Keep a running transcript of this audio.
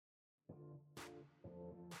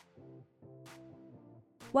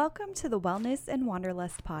Welcome to the Wellness and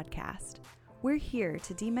Wanderlust podcast. We're here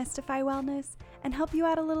to demystify wellness and help you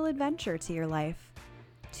add a little adventure to your life.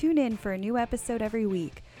 Tune in for a new episode every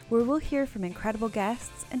week where we'll hear from incredible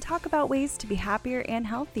guests and talk about ways to be happier and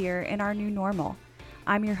healthier in our new normal.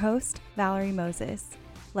 I'm your host, Valerie Moses.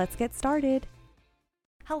 Let's get started.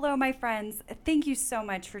 Hello, my friends. Thank you so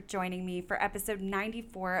much for joining me for episode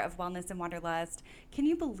 94 of Wellness and Wanderlust. Can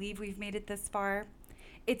you believe we've made it this far?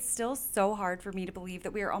 It's still so hard for me to believe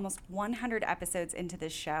that we are almost 100 episodes into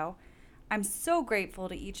this show. I'm so grateful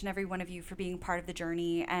to each and every one of you for being part of the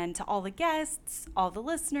journey, and to all the guests, all the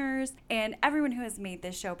listeners, and everyone who has made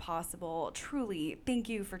this show possible. Truly, thank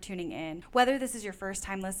you for tuning in. Whether this is your first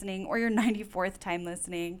time listening or your 94th time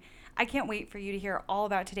listening, I can't wait for you to hear all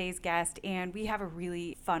about today's guest, and we have a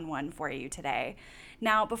really fun one for you today.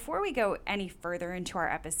 Now, before we go any further into our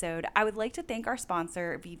episode, I would like to thank our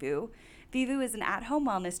sponsor, Vivu. Vivu is an at-home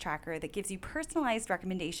wellness tracker that gives you personalized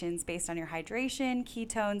recommendations based on your hydration,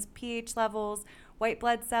 ketones, pH levels, white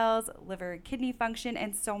blood cells, liver and kidney function,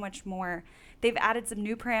 and so much more. They've added some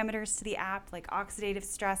new parameters to the app like oxidative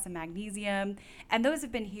stress and magnesium, and those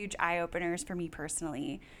have been huge eye-openers for me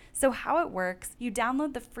personally. So how it works, you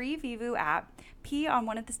download the free Vivu app, pee on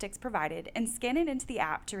one of the sticks provided, and scan it into the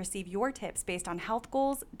app to receive your tips based on health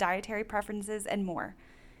goals, dietary preferences, and more.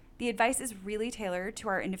 The advice is really tailored to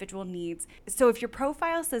our individual needs. So if your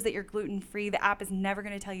profile says that you're gluten-free, the app is never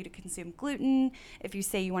going to tell you to consume gluten. If you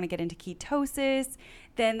say you want to get into ketosis,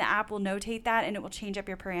 then the app will notate that and it will change up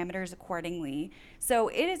your parameters accordingly. So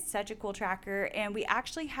it is such a cool tracker, and we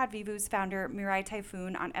actually had Vivu's founder, Mirai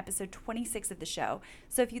Typhoon, on episode 26 of the show.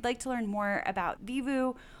 So if you'd like to learn more about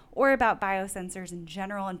Vivu or about biosensors in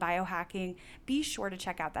general and biohacking, be sure to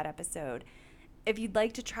check out that episode. If you'd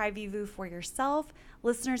like to try Vivu for yourself,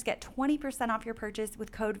 listeners get 20% off your purchase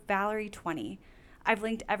with code Valerie20. I've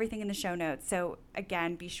linked everything in the show notes, so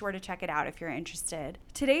again, be sure to check it out if you're interested.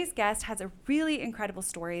 Today's guest has a really incredible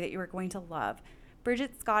story that you are going to love.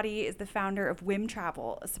 Bridget Scotty is the founder of Whim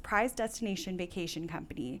Travel, a surprise destination vacation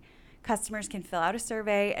company. Customers can fill out a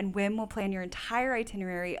survey, and Whim will plan your entire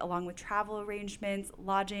itinerary along with travel arrangements,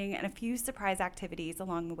 lodging, and a few surprise activities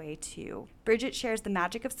along the way too. Bridget shares the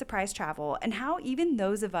magic of surprise travel and how even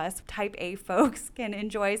those of us type A folks can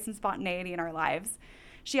enjoy some spontaneity in our lives.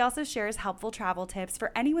 She also shares helpful travel tips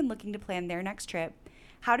for anyone looking to plan their next trip,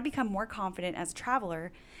 how to become more confident as a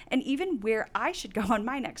traveler, and even where I should go on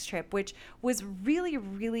my next trip, which was really,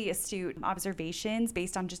 really astute observations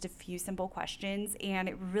based on just a few simple questions. And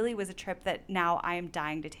it really was a trip that now I am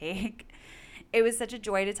dying to take. It was such a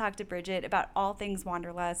joy to talk to Bridget about all things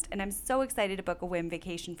Wanderlust, and I'm so excited to book a Whim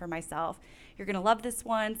vacation for myself. You're going to love this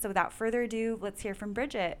one. So without further ado, let's hear from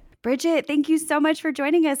Bridget. Bridget, thank you so much for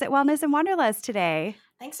joining us at Wellness and Wanderlust today.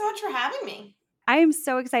 Thanks so much for having me. I am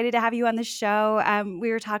so excited to have you on the show. We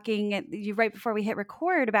were talking right before we hit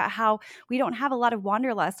record about how we don't have a lot of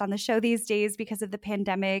wanderlust on the show these days because of the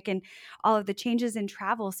pandemic and all of the changes in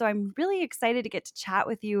travel. So I'm really excited to get to chat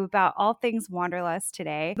with you about all things wanderlust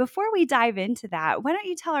today. Before we dive into that, why don't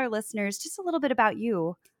you tell our listeners just a little bit about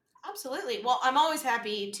you? Absolutely. Well, I'm always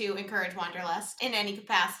happy to encourage wanderlust in any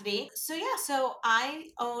capacity. So I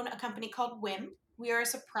own a company called Whim. We are a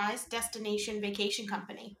surprise destination vacation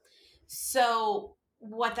company. So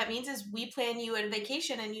what that means is we plan you a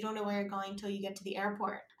vacation and you don't know where you're going until you get to the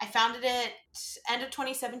airport. I founded it end of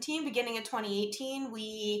 2017, beginning of 2018.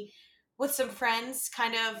 We, with some friends,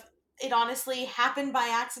 it honestly happened by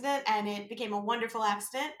accident and it became a wonderful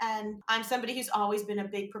accident. And I'm somebody who's always been a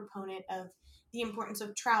big proponent of the importance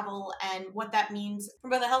of travel and what that means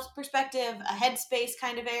from both a health perspective, a headspace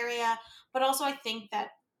kind of area, but also I think that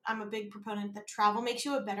I'm a big proponent that travel makes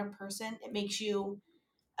you a better person. It makes you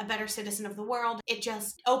a better citizen of the world. It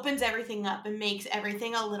just opens everything up and makes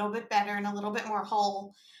everything a little bit better and a little bit more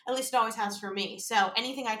whole. At least it always has for me. So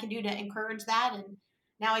anything I can do to encourage that, and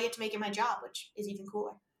now I get to make it my job, which is even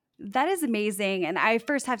cooler. That is amazing. And I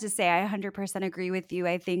first have to say, I 100% agree with you.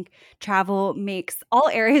 I think travel makes all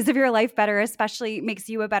areas of your life better, especially makes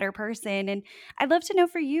you a better person. And I'd love to know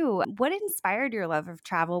for you, what inspired your love of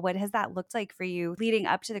travel? What has that looked like for you leading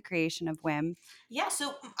up to the creation of Whim? Yeah,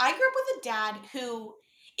 so I grew up with a dad who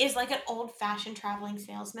is like an old fashioned traveling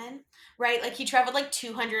salesman, right? Like he traveled like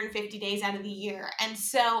 250 days out of the year. And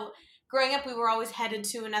so growing up, we were always headed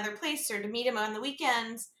to another place or to meet him on the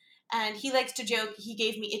weekends. And he likes to joke, he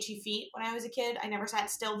gave me itchy feet when I was a kid. I never sat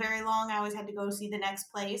still very long. I always had to go see the next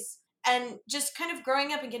place. And just kind of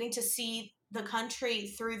growing up and getting to see the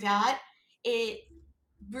country through that, it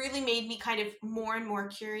really made me kind of more and more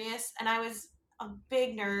curious. And I was a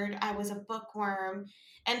big nerd. I was a bookworm.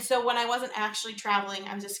 And so when I wasn't actually traveling,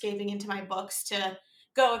 I was escaping into my books to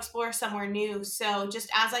go explore somewhere new. So just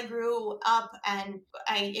as I grew up and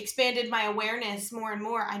I expanded my awareness more and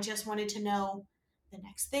more, I just wanted to know the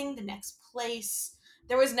next thing, the next place.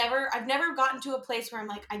 I've never gotten to a place where I'm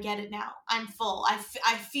like, I get it now. I'm full.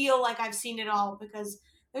 I feel like I've seen it all, because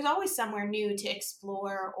there's always somewhere new to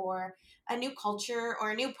explore, or a new culture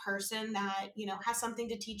or a new person that, has something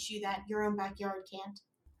to teach you that your own backyard can't.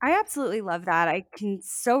 I absolutely love that. I can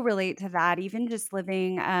so relate to that. Even just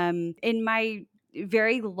living in my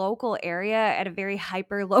very local area at a very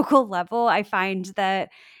hyper local level, I find that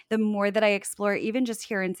the more that I explore, even just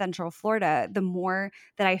here in Central Florida, the more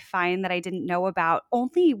that I find that I didn't know about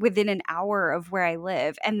only within an hour of where I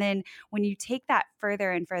live. And then when you take that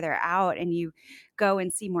further and further out and you go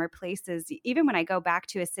and see more places, even when I go back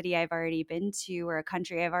to a city I've already been to or a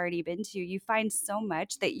country I've already been to, you find so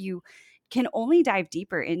much that you can only dive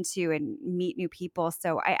deeper into and meet new people.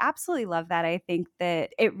 So I absolutely love that. I think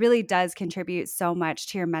that it really does contribute so much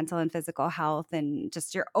to your mental and physical health and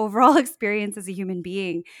just your overall experience as a human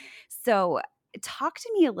being. So talk to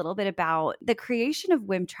me a little bit about the creation of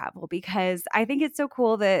Whim Travel, because I think it's so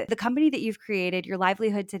cool that the company that you've created, your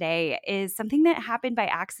livelihood today, is something that happened by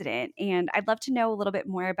accident. And I'd love to know a little bit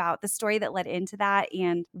more about the story that led into that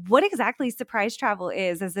and what exactly surprise travel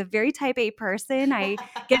is. As a very type A person, I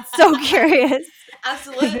get so curious.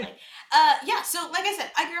 Absolutely. Yeah, so like I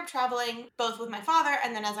said, I grew up traveling both with my father,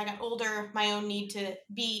 and then as I got older, my own need to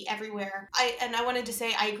be everywhere. I wanted to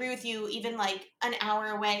say I agree with you, even like an hour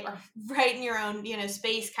away or right in your own,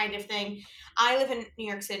 space kind of thing. I live in New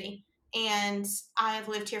York City, and I've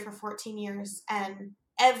lived here for 14 years, and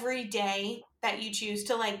every day that you choose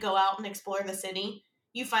to like go out and explore the city,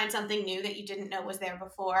 you find something new that you didn't know was there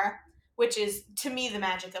before, which is to me the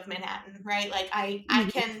magic of Manhattan, right? Like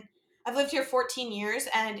I've lived here 14 years,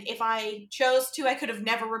 and if I chose to, I could have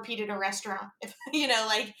never repeated a restaurant. If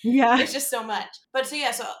like Yeah. there's just so much. But so yeah,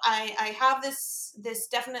 so I have this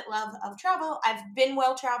definite love of travel. I've been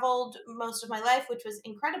well traveled most of my life, which was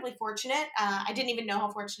incredibly fortunate. I didn't even know how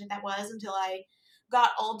fortunate that was until I got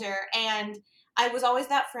older, and I was always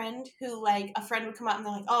that friend who, like, a friend would come up and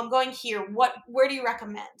they're like, "Oh, I'm going here. Where do you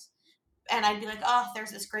recommend?" And I'd be like, oh,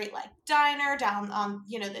 there's this great like diner down on,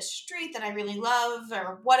 this street that I really love,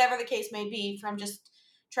 or whatever the case may be, from just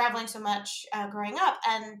traveling so much growing up.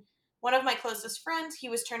 And one of my closest friends, he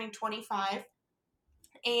was turning 25,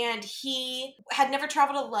 and he had never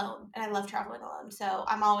traveled alone. And I love traveling alone. So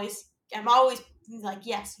I'm always like,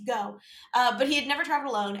 yes, go. But he had never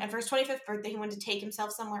traveled alone. And for his 25th birthday, he wanted to take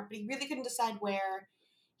himself somewhere, but he really couldn't decide where.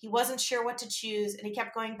 He wasn't sure what to choose, and he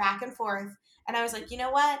kept going back and forth. And I was like, you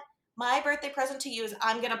know what? My birthday present to you is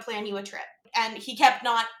I'm going to plan you a trip. And he kept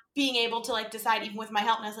not being able to like decide, even with my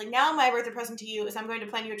help. And I was like, now my birthday present to you is I'm going to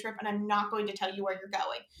plan you a trip, and I'm not going to tell you where you're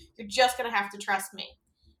going. You're just going to have to trust me.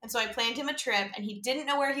 And so I planned him a trip, and he didn't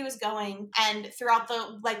know where he was going. And throughout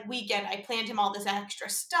the like weekend, I planned him all this extra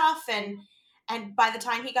stuff, and by the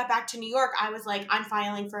time he got back to New York, I was like, I'm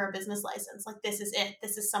filing for a business license. Like, this is it.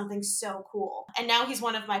 This is something so cool. And now he's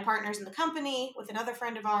one of my partners in the company with another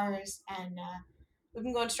friend of ours. And we've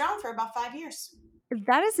been going strong for about 5 years.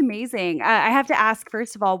 That is amazing. I have to ask,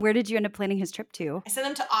 first of all, where did you end up planning his trip to? I sent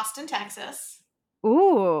him to Austin, Texas,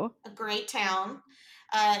 Ooh. a great town.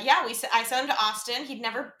 I sent him to Austin. He'd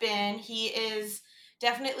never been. He is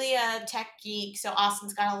definitely a tech geek, so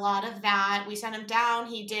Austin's got a lot of that. We sent him down.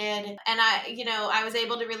 He did, and I was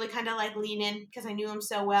able to really kind of like lean in because I knew him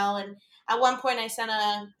so well. And at one point, I sent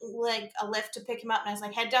a lift to pick him up, and I was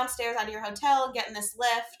like, head downstairs out of your hotel, get in this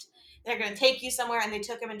lift. They're gonna take you somewhere, and they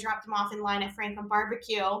took him and dropped him off in line at Franklin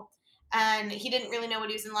Barbecue. And he didn't really know what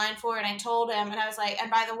he was in line for, and I told him, and I was like, and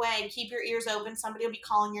by the way, keep your ears open. Somebody will be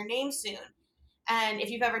calling your name soon. And if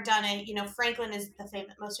you've ever done it, Franklin is the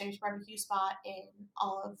most famous barbecue spot in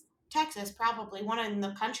all of Texas, probably one in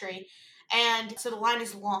the country. And so the line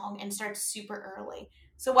is long and starts super early.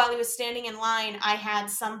 So while he was standing in line, I had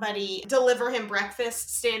somebody deliver him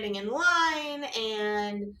breakfast standing in line,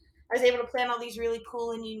 and I was able to plan all these really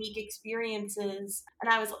cool and unique experiences.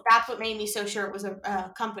 And that's what made me so sure it was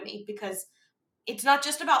a company, because it's not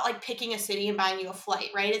just about like picking a city and buying you a flight,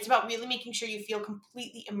 right? It's about really making sure you feel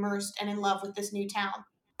completely immersed and in love with this new town.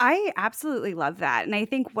 I absolutely love that. And I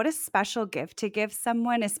think what a special gift to give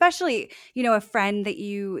someone, especially, a friend that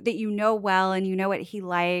you know well and you know what he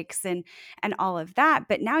likes and all of that.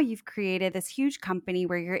 But now you've created this huge company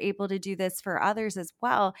where you're able to do this for others as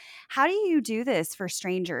well. How do you do this for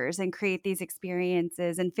strangers and create these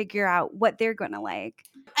experiences and figure out what they're going to like?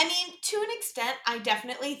 I mean, to an extent, I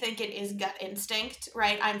definitely think it is gut instinct,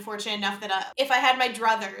 right? I'm fortunate enough that if I had my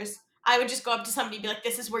druthers, I would just go up to somebody and be like,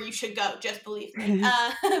 this is where you should go. Just believe me.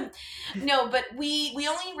 No, but we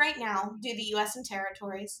only right now do the U.S. and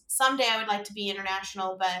territories. Someday I would like to be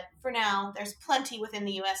international, but for now there's plenty within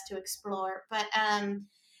the U.S. to explore. But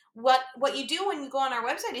what you do when you go on our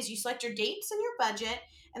website is you select your dates and your budget,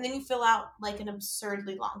 and then you fill out like an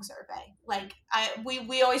absurdly long survey. Like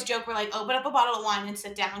we always joke, we're like, open up a bottle of wine and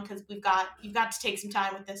sit down because you've got to take some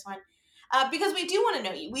time with this one. Because we do want to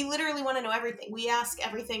know you. We literally want to know everything. We ask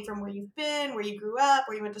everything from where you've been, where you grew up,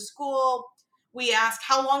 where you went to school. We ask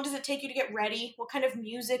how long does it take you to get ready? What kind of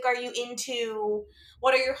music are you into?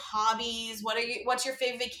 What are your hobbies? What's your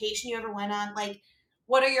favorite vacation you ever went on? Like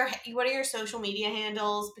what are your social media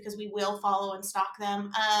handles? Because we will follow and stalk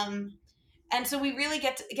them. And so we really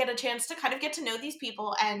get a chance to kind of get to know these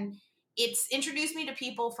people, and it's introduced me to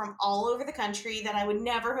people from all over the country that I would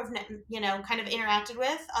never have kind of interacted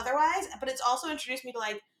with otherwise. But it's also introduced me to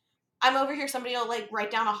like, I'm over here, somebody will like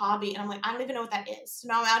write down a hobby and I'm like, I don't even know what that is. So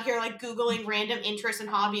now I'm out here like Googling random interests and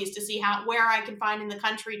hobbies to see where I can find in the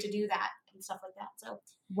country to do that and stuff like that. So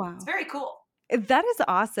it's Wow. very cool. That is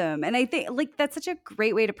awesome. And I think like that's such a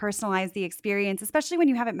great way to personalize the experience, especially when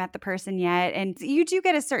you haven't met the person yet. And you do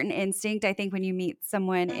get a certain instinct, I think, when you meet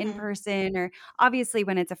someone in Mm-hmm. person, or obviously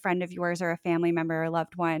when it's a friend of yours or a family member or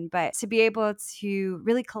loved one. But to be able to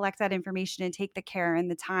really collect that information and take the care and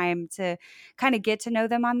the time to kind of get to know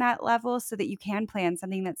them on that level so that you can plan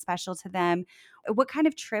something that's special to them. What kind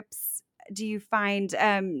of trips do you find,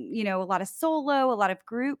 a lot of solo, a lot of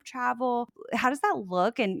group travel? How does that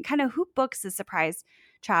look? And kind of who books the surprise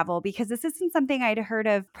travel? Because this isn't something I'd heard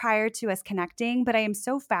of prior to us connecting, but I am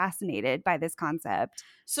so fascinated by this concept.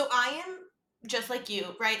 So I am just like you,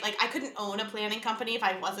 right? Like I couldn't own a planning company if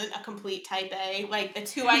I wasn't a complete type A. Like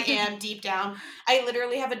it's who I am deep down. I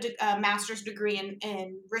literally have a master's degree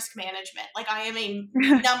in risk management. Like I am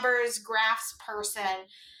a numbers graphs person.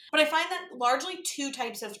 But I find that largely two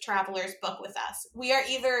types of travelers book with us. We are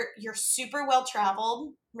either you're super well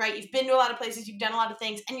traveled, right? You've been to a lot of places, you've done a lot of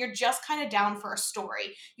things, and you're just kind of down for a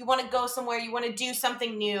story. You want to go somewhere, you want to do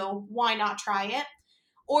something new. Why not try it?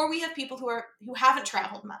 Or we have people who haven't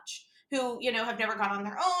traveled much, who have never gone on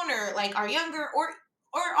their own, or like are younger, or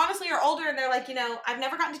honestly are older, and they're like, I've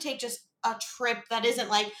never gotten to take just a trip that isn't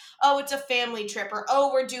like, oh, it's a family trip, or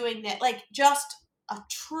oh, we're doing that, like just a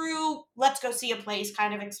true let's go see a place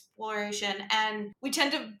kind of exploration. And we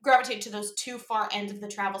tend to gravitate to those two far ends of the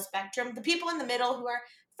travel spectrum. The people in the middle who are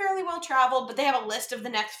fairly well traveled, but they have a list of the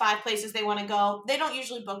next 5 places they want to go. They don't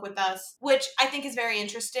usually book with us, which I think is very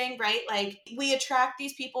interesting, right? Like we attract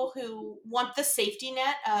these people who want the safety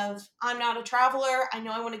net of, I'm not a traveler, I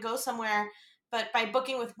know I want to go somewhere. But by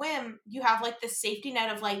booking with Whim, you have like this safety net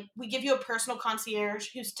of like, we give you a personal concierge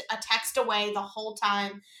who's a text away the whole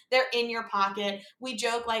time. They're in your pocket. We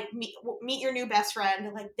joke like, meet your new best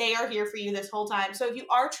friend. Like they are here for you this whole time. So if you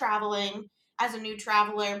are traveling as a new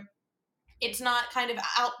traveler, it's not kind of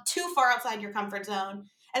out too far outside your comfort zone.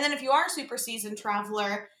 And then if you are a super seasoned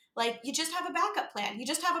traveler, like you just have a backup plan. You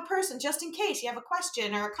just have a person just in case you have a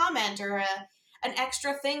question or a comment or an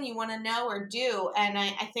extra thing you want to know or do. And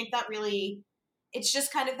I think that really, it's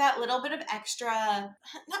just kind of that little bit of extra,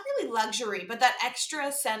 not really luxury, but that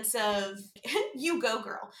extra sense of you go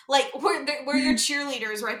girl. Like we're your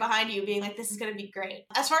cheerleaders right behind you being like, this is going to be great.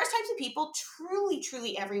 As far as types of people,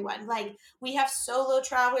 truly everyone. Like we have solo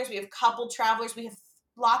travelers, we have couple travelers, we have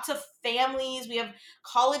lots of families, we have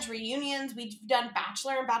college reunions, we've done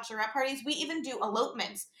bachelor and bachelorette parties, we even do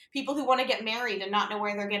elopements. People who want to get married and not know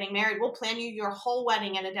where they're getting married, we'll plan you your whole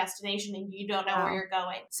wedding at a destination and you don't know where Wow. you're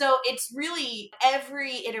going. So it's really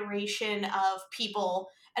every iteration of people.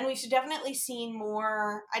 And we've definitely seen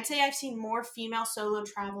more, I'd say I've seen more female solo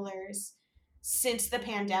travelers since the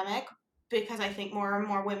pandemic, because I think more and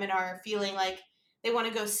more women are feeling like they want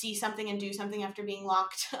to go see something and do something after being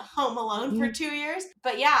locked home alone for 2 years.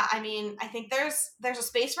 But yeah, I mean, I think there's a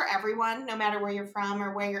space for everyone, no matter where you're from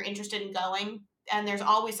or where you're interested in going, and there's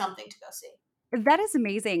always something to go see. That is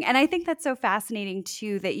amazing. And I think that's so fascinating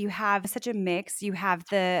too that you have such a mix. You have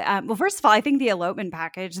the, well, first of all, I think the elopement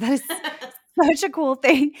package, that is such a cool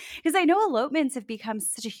thing because I know elopements have become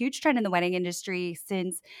such a huge trend in the wedding industry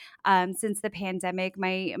since the pandemic.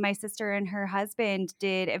 My sister and her husband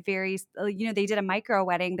did a very, they did a micro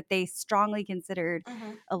wedding, but they strongly considered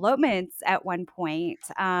Mm-hmm. elopements at one point.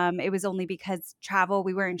 It was only because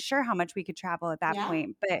we weren't sure how much we could travel at that Yeah.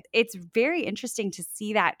 point. But it's very interesting to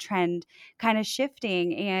see that trend kind of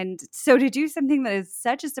shifting. And so to do something that is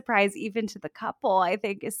such a surprise even to the couple, I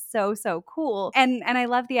think is so cool. And I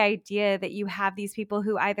love the idea that you have these people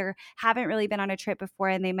who either haven't really been on a trip before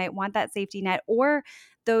and they might want that safety net, or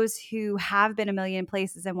those who have been a million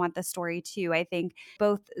places and want the story too. I think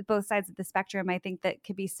both sides of the spectrum, I think that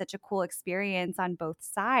could be such a cool experience on both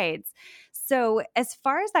sides. So as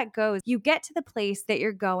far as that goes, you get to the place that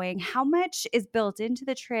you're going, how much is built into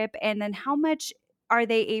the trip, and then how much are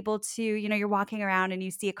they able to, you're walking around and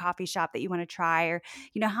you see a coffee shop that you want to try, or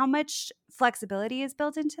how much flexibility is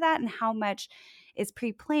built into that and how much is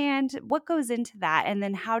pre-planned? What goes into that? And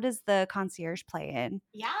then how does the concierge play in?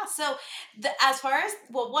 Yeah, so as far as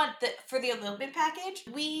for the elopement package,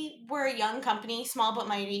 we were a young company, small but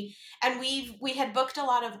mighty, and we had booked a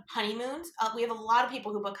lot of honeymoons. We have a lot of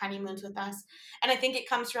people who book honeymoons with us, and I think it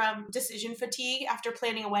comes from decision fatigue after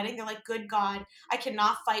planning a wedding. They're like, "Good God, I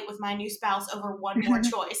cannot fight with my new spouse over one more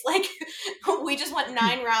choice." Like, we just went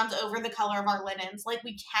 9 rounds over the color of our linens. Like,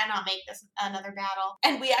 we cannot make this another battle.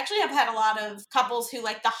 And we actually have had a lot of couples who,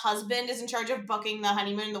 like, the husband is in charge of booking the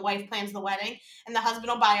honeymoon, the wife plans the wedding, and the husband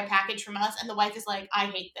will buy a package from us, and the wife is like, "I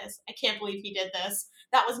hate this. I can't believe he did this.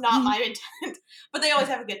 That was not my intent." But they always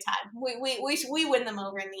have a good time. We win them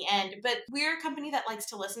over in the end. But we're a company that likes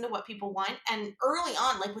to listen to what people want. And early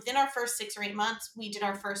on, like within our first 6 or 8 months, we did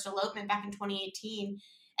our first elopement back in 2018.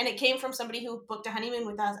 And it came from somebody who booked a honeymoon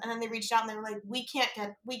with us, and then they reached out and they were like, we can't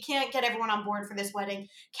get everyone on board for this wedding.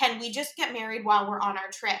 Can we just get married while we're on our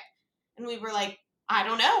trip?" And we were like, "I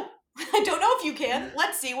don't know. I don't know if you can.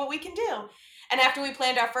 Let's see what we can do." And after we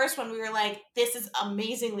planned our first one, we were like, "This is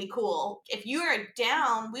amazingly cool. If you are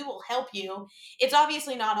down, we will help you." It's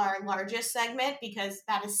obviously not our largest segment because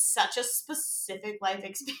that is such a specific life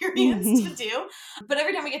experience to do. But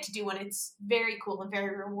every time we get to do one, it's very cool and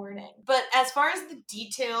very rewarding. But as far as the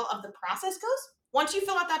detail of the process goes, once you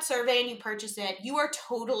fill out that survey and you purchase it, you are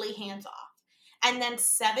totally hands off. And then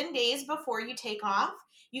 7 days before you take off,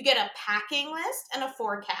 you get a packing list and a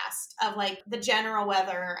forecast of like the general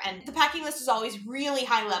weather. And the packing list is always really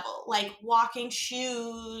high level, like walking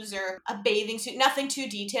shoes or a bathing suit, nothing too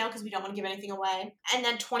detailed because we don't want to give anything away. And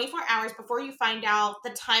then 24 hours before you find out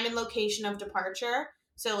the time and location of departure,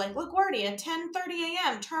 so like LaGuardia, 10:30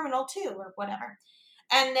 a.m., Terminal 2 or whatever.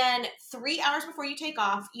 And then 3 hours before you take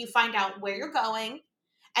off, you find out where you're going,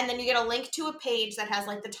 and then you get a link to a page that has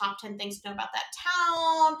like the top 10 things to know about that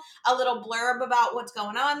town, a little blurb about what's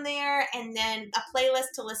going on there, and then a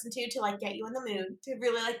playlist to listen to like get you in the mood, to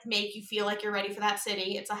really like make you feel like you're ready for that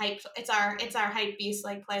city. It's our hype beast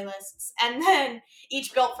like playlists. And then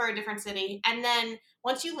each built for a different city. And then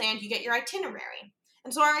once you land, you get your itinerary.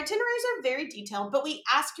 And so our itineraries are very detailed, but we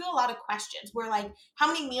ask you a lot of questions. We're like, how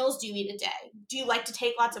many meals do you eat a day? Do you like to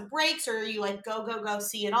take lots of breaks, or are you like go, go, go,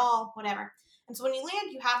 see it all, whatever? And so when you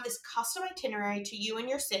land, you have this custom itinerary to you and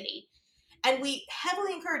your city. And we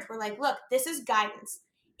heavily encourage, we're like, look, this is guidance.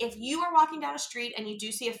 If you are walking down a street and you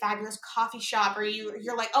do see a fabulous coffee shop, or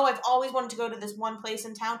you're like, "Oh, I've always wanted to go to this one place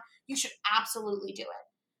in town," you should absolutely do it.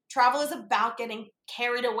 Travel is about getting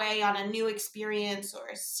carried away on a new experience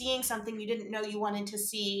or seeing something you didn't know you wanted to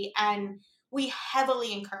see. And we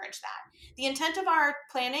heavily encourage that. The intent of our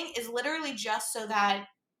planning is literally just so that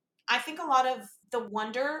I think a lot of the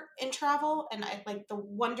wonder in travel and like the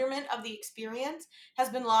wonderment of the experience has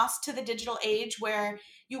been lost to the digital age, where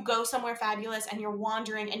you go somewhere fabulous and you're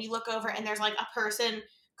wandering and you look over and there's like a person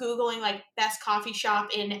Googling like best coffee shop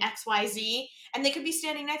in XYZ, and they could be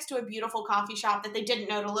standing next to a beautiful coffee shop that they didn't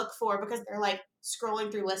know to look for because they're like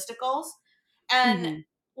scrolling through listicles. And Mhm.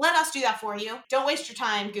 let us do that for you. Don't waste your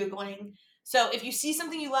time Googling. So if you see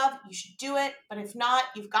something you love, you should do it. But if not,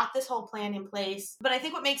 you've got this whole plan in place. But I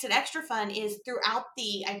think what makes it extra fun is throughout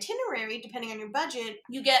the itinerary, depending on your budget,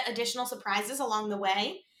 you get additional surprises along the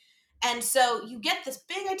way. And so you get this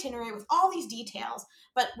big itinerary with all these details,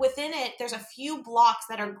 but within it, there's a few blocks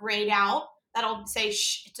that are grayed out that'll say,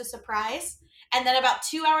 "Shh, it's a surprise." And then about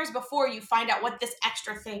 2 hours before, you find out what this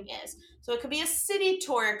extra thing is. So it could be a city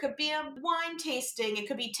tour, it could be a wine tasting, it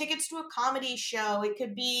could be tickets to a comedy show, it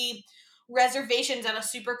could be reservations at a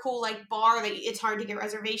super cool like bar that it's hard to get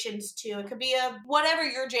reservations to. It could be a whatever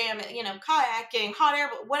your jam, kayaking, hot air,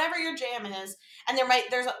 whatever your jam is. And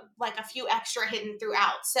there's like a few extra hidden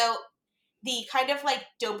throughout. So the kind of like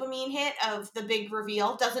dopamine hit of the big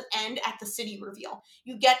reveal doesn't end at the city reveal.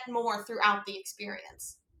 You get more throughout the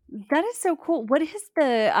experience. That is so cool. What has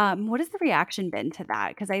the reaction been to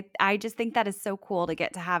that? Because I just think that is so cool to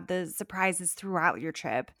get to have the surprises throughout your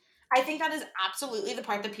trip. I think that is absolutely the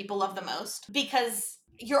part that people love the most, because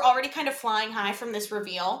you're already kind of flying high from this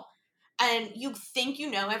reveal and you think you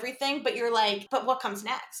know everything, but you're like, but what comes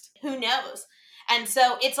next? Who knows? And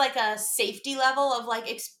so it's like a safety level of like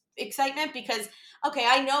excitement because, okay,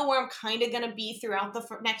 I know where I'm kind of going to be throughout the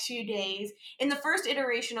next few days. In the first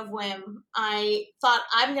iteration of Whim, I thought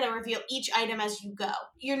I'm going to reveal each item as you go.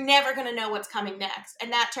 You're never going to know what's coming next.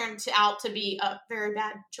 And that turned out to be a very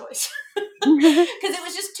bad choice because it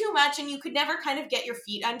was just too much and you could never kind of get your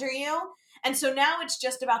feet under you. And so now it's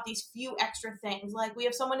just about these few extra things. Like we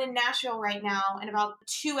have someone in Nashville right now, and about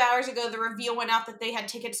 2 hours ago, the reveal went out that they had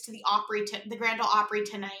tickets to the Opry, the Grand Ole Opry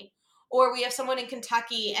tonight. Or we have someone in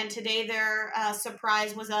Kentucky, and today their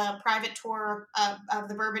surprise was a private tour of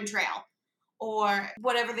the Bourbon Trail. Or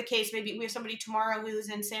whatever the case may be. We have somebody tomorrow who's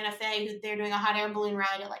in Santa Fe who they're doing a hot air balloon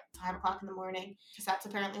ride at like 5 o'clock in the morning because that's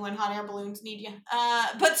apparently when hot air balloons need you.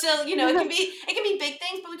 But still, you know, it can be big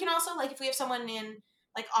things, but we can also, like, if we have someone in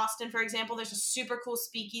like Austin, for example, there's a super cool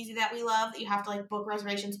speakeasy that we love that you have to like book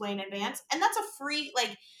reservations way in advance, and that's a free,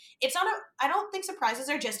 like, it's not I don't think surprises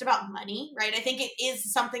are just about money, right? I think it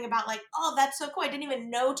is something about like, oh, that's so cool. I didn't even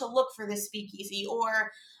know to look for this speakeasy,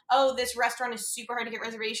 or oh, this restaurant is super hard to get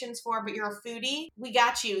reservations for, but you're a foodie. We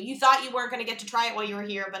got you. You thought you weren't going to get to try it while you were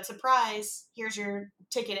here, but surprise, here's your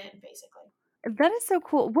ticket in, basically. That is so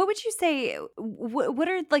cool. What would you say, what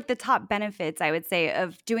are like the top benefits, I would say,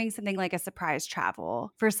 of doing something like a surprise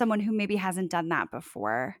travel for someone who maybe hasn't done that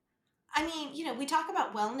before? I mean, you know, we talk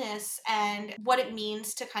about wellness and what it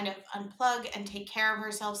means to kind of unplug and take care of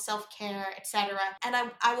ourselves, self-care, etc. And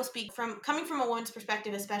I will speak from coming from a woman's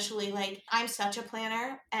perspective, especially. Like, I'm such a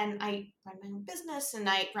planner and I run my own business and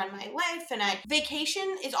I run my life, and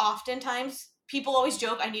vacation is oftentimes, people always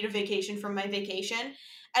joke, I need a vacation from my vacation.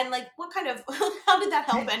 And like, what kind of, how did that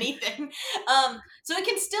help anything? So it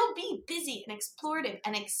can still be busy and explorative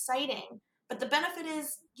and exciting. But the benefit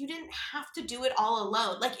is you didn't have to do it all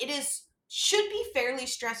alone. Like, should be fairly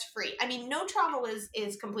stress-free. I mean, no travel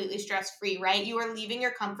is completely stress-free, right? You are leaving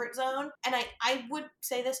your comfort zone. And I would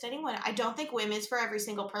say this to anyone. I don't think Whim is for every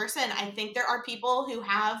single person. I think there are people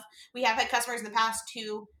we have had customers in the past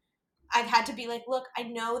who I've had to be like, look, I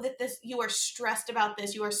know that you are stressed about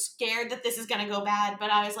this. You are scared that this is going to go bad.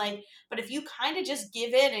 But I was like, but if you kind of just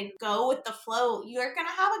give in and go with the flow, you're going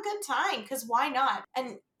to have a good time, because why not?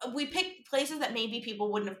 And we picked places that maybe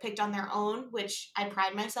people wouldn't have picked on their own, which I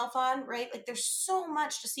pride myself on, right? Like, there's so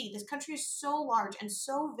much to see. This country is so large and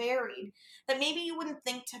so varied that maybe you wouldn't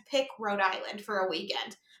think to pick Rhode Island for a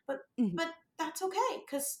weekend. But Mhm. but that's okay,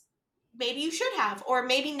 because maybe you should have, or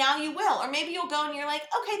maybe now you will, or maybe you'll go and you're like,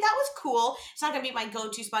 okay, that was cool. It's not going to be my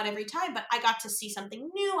go-to spot every time, but I got to see something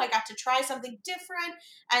new. I got to try something different.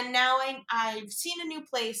 And now I've seen a new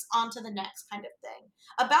place, on to the next kind of thing.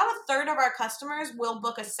 About a third of our customers will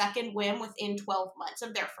book a second Whim within 12 months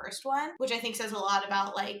of their first one, which I think says a lot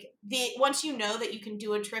about like once you know that you can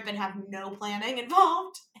do a trip and have no planning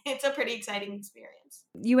involved, it's a pretty exciting experience.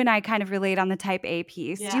 You and I kind of relate on the type A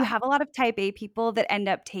piece. Do you Yeah. have a lot of type A people that end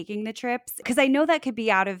up taking the trips? Because I know that could be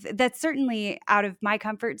that's certainly out of my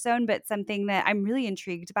comfort zone, but something that I'm really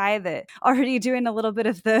intrigued by, that already doing a little bit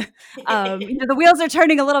of the, the wheels are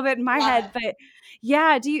turning a little bit in my Love head. it. But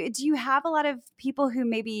yeah, do you have a lot of people who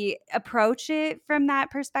maybe approach it from that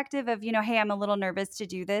perspective of, hey, I'm a little nervous to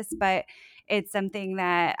do this, but it's something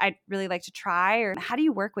that I'd really like to try? Or how do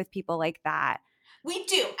you work with people like that? We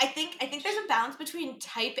do. I think there's a balance between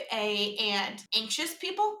type A and anxious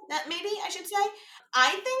people, that maybe I should say.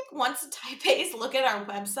 I think once the type A's look at our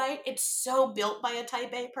website, it's so built by a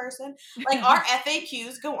type A person. Like, our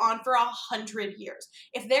FAQs go on for 100 years.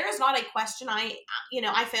 If there is not a question I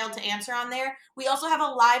failed to answer on there, we also have a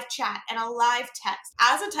live chat and a live text.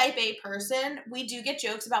 As a type A person, we do get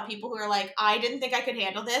jokes about people who are like, I didn't think I could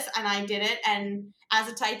handle this and I did it. And as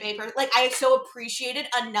a type A person, like, I so appreciated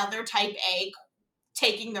another type A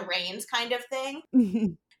taking the reins kind of thing,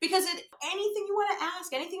 because anything you want to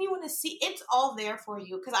ask, anything you want to see, it's all there for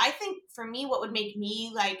you. Because I think for me, what would make me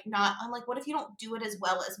like not, I'm like, what if you don't do it as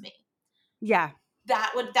well as me? Yeah.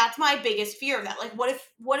 That's my biggest fear of that. Like, what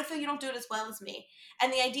if you don't do it as well as me?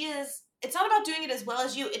 And the idea is, it's not about doing it as well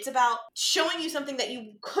as you, it's about showing you something that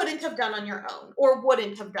you couldn't have done on your own or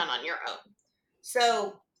wouldn't have done on your own.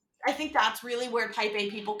 So I think that's really where type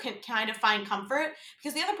A people can kind of find comfort,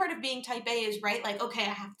 because the other part of being type A is, right, like, okay,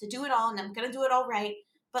 I have to do it all and I'm going to do it all right,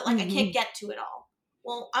 but like, I can't get to it all.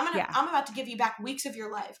 Well, Yeah. I'm about to give you back weeks of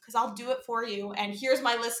your life, because I'll do it for you. And here's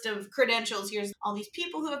my list of credentials. Here's all these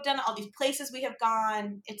people who have done it, all these places we have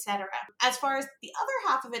gone, etc. As far as the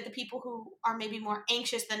other half of it, the people who are maybe more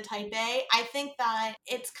anxious than type A, I think that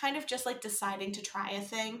it's kind of just like deciding to try a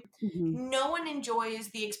thing. Mhm. No one enjoys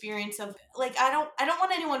the experience of, like, I don't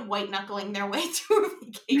want anyone white knuckling their way through a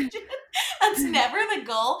vacation. That's never the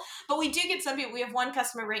goal. But we do get some people. We have one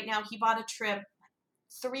customer right now. He bought a trip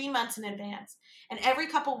 3 months in advance. And every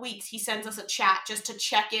couple weeks he sends us a chat just to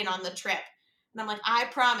check in on the trip. And I'm like, I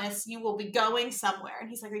promise you will be going somewhere. And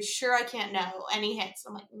he's like, are you sure I can't know? And he hits.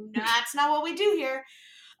 I'm like, that's not what we do here.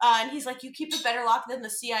 And he's like, you keep a better lock than the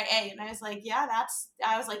CIA. And I was like, yeah,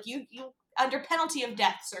 I was like, you under penalty of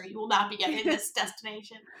death, sir, you will not be getting this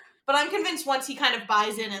destination. But I'm convinced once he kind of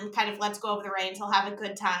buys in and kind of lets go of the reins, he'll have a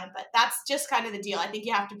good time. But that's just kind of the deal. I think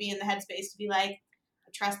you have to be in the headspace to be like,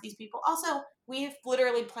 I trust these people. Also, we've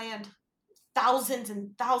literally planned thousands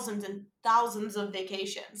and thousands and thousands of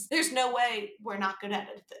vacations. There's no way we're not good at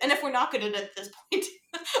it. And if we're not good at it at this point,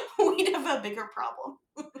 we'd have a bigger problem.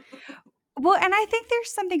 Well, and I think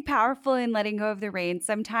there's something powerful in letting go of the reins.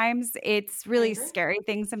 Sometimes it's I really agree. scary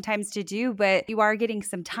thing sometimes to do, but you are getting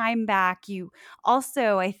some time back. You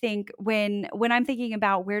also, I think when I'm thinking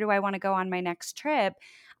about where do I want to go on my next trip,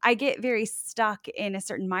 I get very stuck in a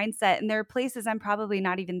certain mindset. And there are places I'm probably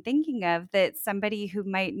not even thinking of that somebody who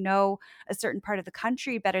might know a certain part of the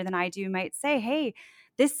country better than I do might say, hey,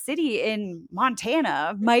 this city in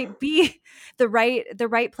Montana Mhm. might be the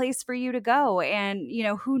right place for you to go. And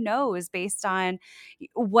who knows, based on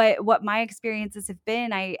what my experiences have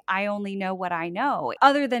been, I only know what I know,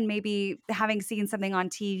 other than maybe having seen something on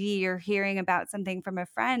TV or hearing about something from a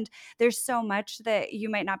friend. There's so much that you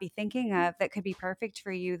might not be thinking of that could be perfect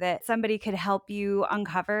for you, that somebody could help you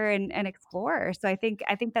uncover and explore. So I think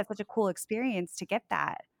that's such a cool experience to get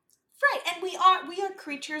that. Right, and we are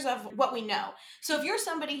creatures of what we know. So if you're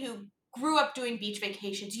somebody who grew up doing beach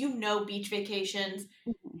vacations, you know beach vacations,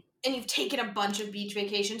 Mhm. and you've taken a bunch of beach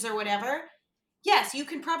vacations or whatever, yes, you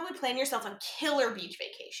can probably plan yourself a killer beach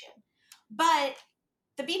vacation. But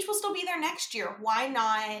the beach will still be there next year. Why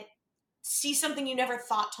not see something you never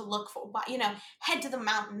thought to look for? Head to the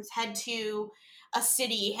mountains, head to a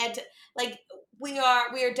city, head to, like, we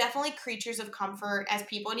are definitely creatures of comfort as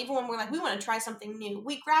people. And even when we're like, we want to try something new,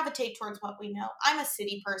 we gravitate towards what we know. I'm a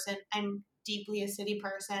city person. I'm deeply a city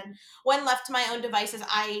person. When left to my own devices,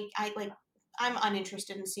 I like, I'm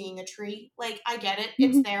uninterested in seeing a tree. Like, I get it,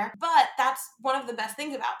 it's there. But that's one of the best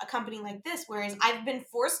things about a company like this, whereas I've been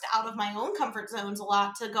forced out of my own comfort zones a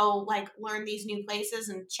lot to go, like, learn these new places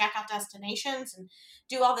and check out destinations and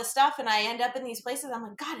do all this stuff. And I end up in these places. I'm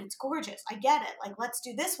like, God, it's gorgeous. I get it. Like, let's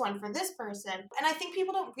do this one for this person. And I think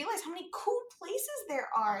people don't realize how many cool places there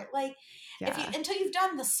are. Like, if you Yeah. until you've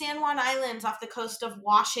done the San Juan Islands off the coast of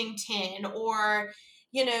Washington, or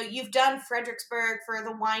you've done Fredericksburg for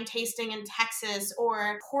the wine tasting in Texas,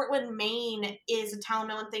 or Portland, Maine is a town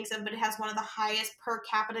no one thinks of, but it has one of the highest per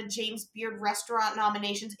capita James Beard restaurant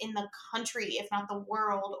nominations in the country, if not the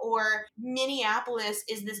world. Or Minneapolis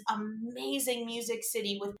is this amazing music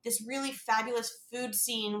city with this really fabulous food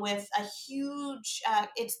scene with a huge,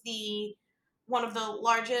 it's the one of the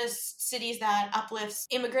largest cities that uplifts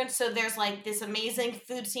immigrants. So there's like this amazing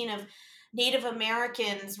food scene of Native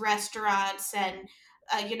Americans, restaurants, and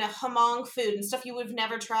Hmong food and stuff you would have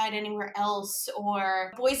never tried anywhere else.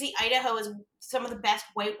 Or Boise, Idaho is some of the best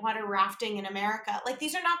whitewater rafting in America. Like,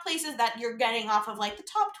 these are not places that you're getting off of like the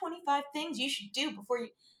top 25 things you should do before you,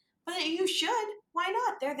 but you should. Why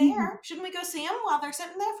not? They're Mhm. there. Shouldn't we go see them while they're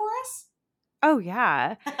sitting there for Oh,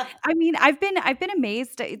 yeah. us? I mean, I've been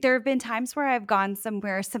amazed. There have been times where I've gone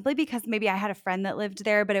somewhere simply because maybe I had a friend that lived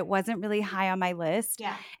there, but it wasn't really high on my list.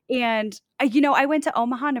 Yeah. And I went to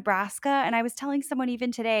Omaha, Nebraska, and I was telling someone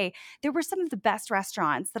even today, there were some of the best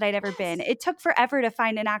restaurants that I'd ever been. Yes. It took forever to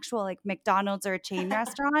find an actual like McDonald's or a chain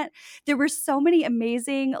restaurant. There were so many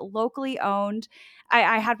amazing locally owned.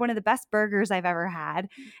 I had one of the best burgers I've ever had.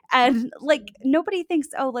 And like nobody thinks,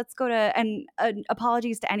 oh, let's go to, and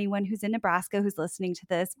apologies to anyone who's in Nebraska who's listening to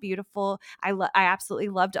this. Beautiful. I absolutely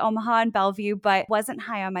loved Omaha and Bellevue, but wasn't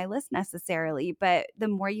high on my list necessarily. But the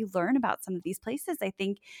more you learn about some of these places, I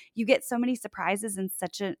think you get so many surprises and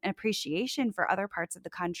such an appreciation for other parts of the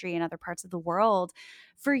country and other parts of the world.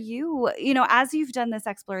 For you, as you've done this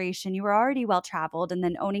exploration, you were already well traveled, and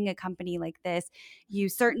then owning a company like this, you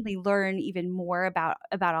certainly learn even more about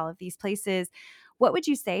all of these places. What would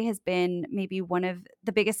you say has been maybe one of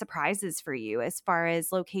the biggest surprises for you as far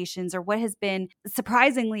as locations, or what has been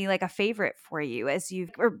surprisingly like a favorite for you as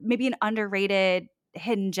you've, or maybe an underrated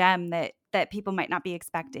hidden gem that people might not be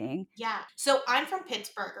expecting? Yeah. So I'm from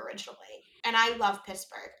Pittsburgh originally, and I love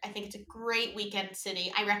Pittsburgh. I think it's a great weekend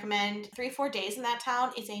city. I recommend 3-4 days in that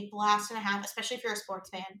town. It's a blast and a half, especially if you're a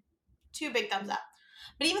sports fan. Two big thumbs up.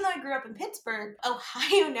 But even though I grew up in Pittsburgh,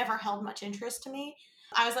 Ohio never held much interest to me.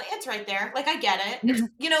 I was like, it's right there. Like, I get it.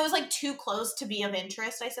 It was like too close to be of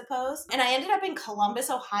interest, I suppose. And I ended up in Columbus,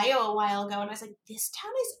 Ohio a while ago, and I was like, this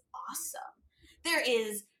town is awesome. There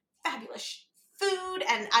is fabulous food,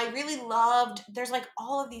 and I really loved, there's like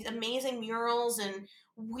all of these amazing murals and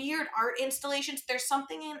weird art installations. There's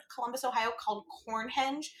something in Columbus, Ohio called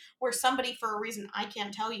Cornhenge, where somebody, for a reason I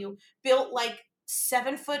can't tell you, built like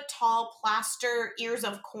 7-foot tall plaster ears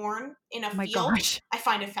of corn in a Oh my field. gosh. I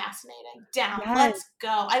find it fascinating. Down. Yes. Let's go.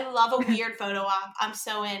 I love a weird photo op. I'm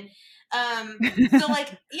so in. So like,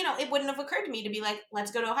 it wouldn't have occurred to me to be like,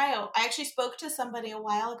 let's go to Ohio. I actually spoke to somebody a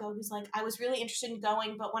while ago who's like, I was really interested in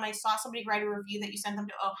going, but when I saw somebody write a review that you sent them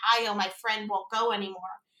to Ohio, my friend won't go anymore.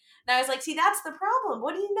 And I was like, see, that's the problem.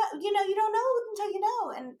 What do you know? You don't know until you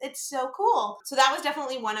know. And it's so cool. So that was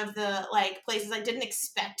definitely one of the like places I didn't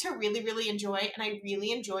expect to really, really enjoy. And I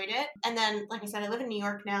really enjoyed it. And then, like I said, I live in New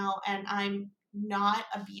York now, and I'm not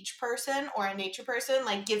a beach person or a nature person.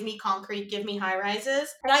 Like, give me concrete, give me high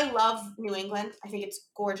rises. And I love New England. I think it's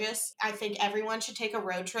gorgeous. I think everyone should take a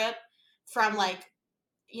road trip from like,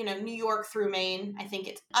 New York through Maine. I think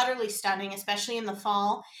it's utterly stunning, especially in the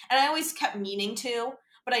fall. And I always kept meaning to,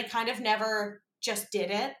 but I kind of never just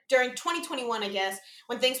did it. During 2021, I guess,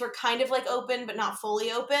 when things were kind of like open, but not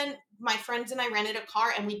fully open, my friends and I rented a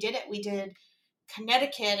car and we did it. We did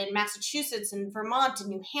Connecticut and Massachusetts and Vermont and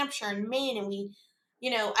New Hampshire and Maine. And we,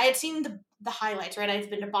 I had seen the highlights, right? I've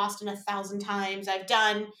been to Boston 1,000 times. I've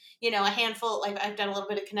done, a handful, like I've done a little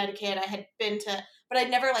bit of Connecticut. I had been to, but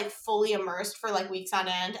I'd never like fully immersed for like weeks on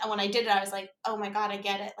end. And when I did it, I was like, oh my God, I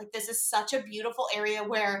get it. Like, this is such a beautiful area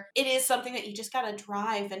where it is something that you just got to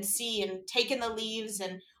drive and see and take in the leaves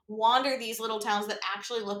and wander these little towns that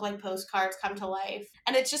actually look like postcards come to life.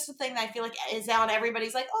 And it's just a thing that I feel like is out.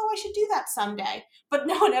 Everybody's like, oh, I should do that someday. But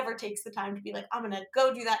no one ever takes the time to be like, I'm going to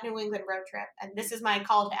go do that New England road trip. And this is my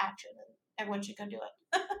call to action. And everyone should go do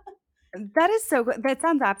it. That is so good. That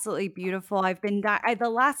sounds absolutely beautiful. I've been the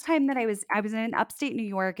last time that I was in upstate New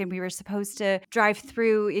York, and we were supposed to drive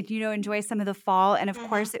through and, enjoy some of the fall. And of Mm-hmm.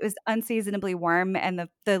 course it was unseasonably warm and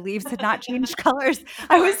the leaves had not changed colors. Of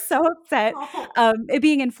I was course. so upset. Oh. It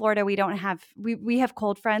being in Florida, we have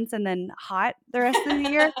cold fronts and then hot the rest of the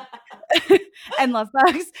year. And love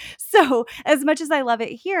bugs. So as much as I love it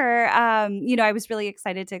here, I was really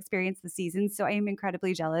excited to experience the season. So I am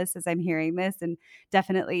incredibly jealous as I'm hearing this, and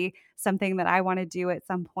definitely something that I want to do at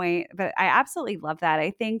some point. But I absolutely love that. I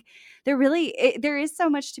think there is so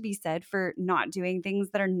much to be said for not doing things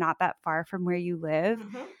that are not that far from where you live.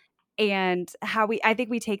 Mm-hmm. And I think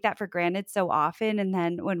we take that for granted so often. And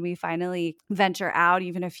then when we finally venture out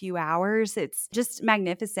even a few hours, it's just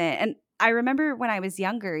magnificent. And I remember when I was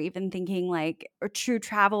younger, even thinking like true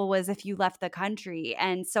travel was if you left the country.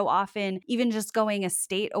 And so often, even just going a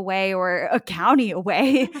state away or a county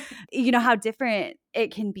away, how different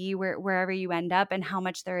it can be wherever you end up, and how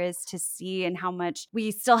much there is to see and how much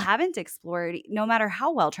we still haven't explored, no matter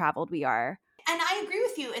how well traveled we are. And I agree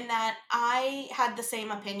with you in that I had the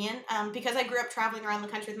same opinion because I grew up traveling around the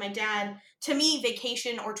country with my dad. To me,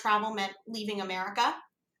 vacation or travel meant leaving America.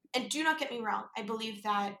 And do not get me wrong, I believe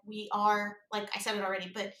that we are, like I said it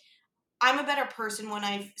already, but I'm a better person when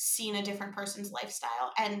I've seen a different person's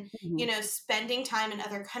lifestyle, and, Mhm. spending time in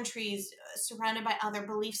other countries, surrounded by other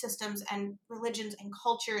belief systems and religions and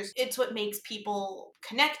cultures. It's what makes people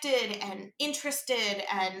connected and interested.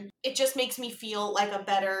 And it just makes me feel like I'm a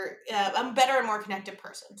better and more connected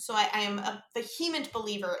person. So I am a vehement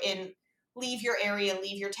believer in leave your area,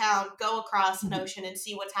 leave your town, go across an Mhm. ocean and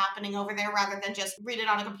see what's happening over there rather than just read it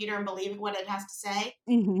on a computer and believe what it has to say.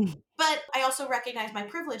 Mhm. But I also recognize my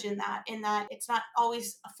privilege in that it's not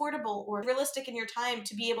always affordable or realistic in your time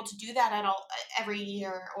to be able to do that at all every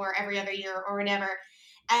year or every other year or whatever.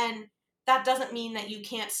 And that doesn't mean that you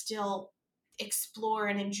can't still explore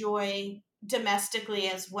and enjoy domestically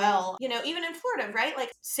as well. Even in Florida, right?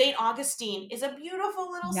 Like St. Augustine is a beautiful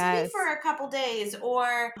little city for Yes. a couple days.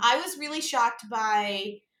 Or I was really shocked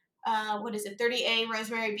by what is it, 30A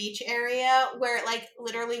Rosemary Beach area, where like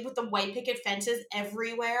literally with the white picket fences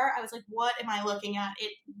everywhere. I was like, what am I looking at?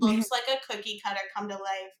 It looks like a cookie cutter come to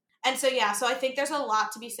life. And so yeah, so I think there's a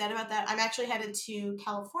lot to be said about that. I'm actually headed to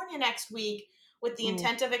California next week with the Ooh.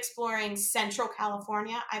 intent of exploring Central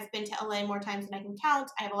California. I've been to LA more times than I can count.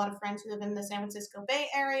 I have a lot of friends who live in the San Francisco Bay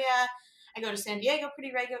Area. I go to San Diego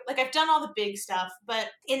pretty regular. Like, I've done all the big stuff, but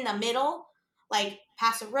in the middle, like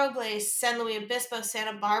Paso Robles, San Luis Obispo,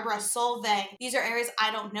 Santa Barbara, Solvang, these are areas I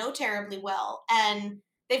don't know terribly well, and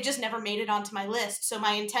they've just never made it onto my list. So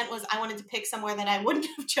my intent was I wanted to pick somewhere that I wouldn't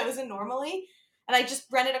have chosen normally, and I just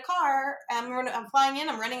rented a car. I'm flying in,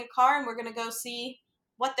 I'm renting a car, and we're going to go see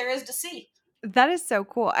what there is to see. That is so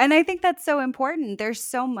cool. And I think that's so important. There's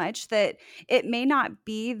so much that it may not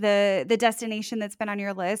be the destination that's been on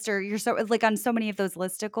your list, or you're so like on so many of those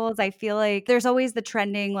listicles. I feel like there's always the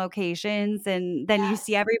trending locations, and then you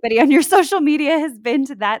see Yes. everybody on your social media has been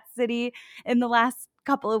to that city in the last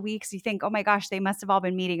couple of weeks. You think, "Oh my gosh, they must have all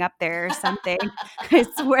been meeting up there or something." I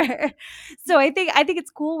swear. So I think it's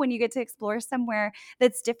cool when you get to explore somewhere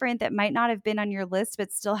that's different, that might not have been on your list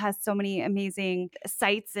but still has so many amazing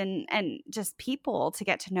sites and just people to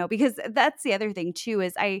get to know. Because that's the other thing too,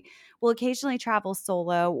 is I will occasionally travel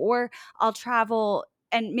solo, or I'll travel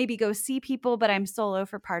and maybe go see people, but I'm solo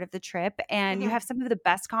for part of the trip. And you have Mhm. some of the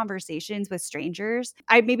best conversations with strangers.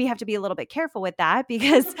 I maybe have to be a little bit careful with that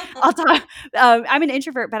because I'll talk. I'm an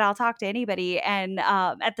introvert, but I'll talk to anybody. And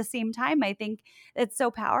at the same time, I think it's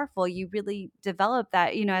so powerful. You really develop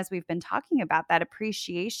that, as we've been talking about, that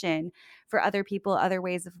appreciation for other people, other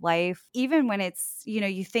ways of life, even when it's,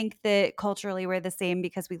 you think that culturally we're the same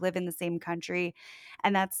because we live in the same country.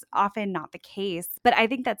 And that's often not the case. But I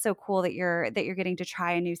think that's so cool that you're getting to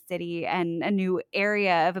try a new city and a new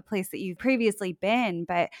area of a place that you've previously been.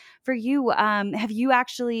 But for you, have you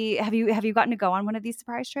gotten to go on one of these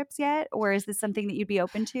surprise trips yet? Or is this something that you'd be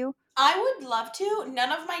open to? I would love to.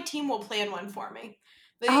 None of my team will plan one for me.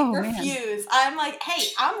 They Oh man. refuse. I'm like, hey,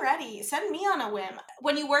 I'm ready. Send me on a whim.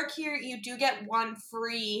 When you work here, you do get one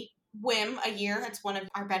free whim a year. It's one of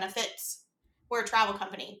our benefits. We're a travel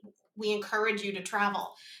company. We encourage you to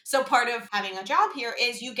travel. So part of having a job here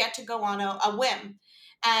is you get to go on a whim.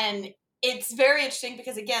 And it's very interesting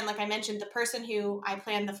because, again, like I mentioned, the person who I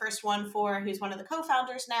planned the first one for, who's one of the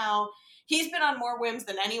co-founders now, he's been on more whims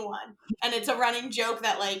than anyone. And it's a running joke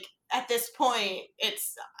that, like, at this point,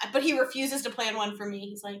 but he refuses to plan one for me.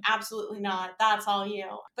 He's like, absolutely not. That's all you.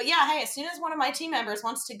 But yeah, hey, as soon as one of my team members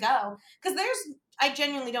wants to go, because I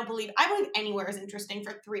genuinely don't I believe anywhere is interesting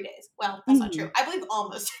for 3 days. Well, that's not true. Mhm. I believe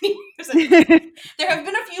almost anywhere is interesting. There have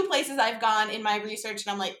been a few places I've gone in my research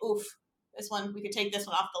and I'm like, oof, this one, we could take this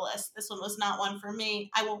one off the list. This one was not one for me.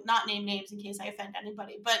 I will not name names in case I offend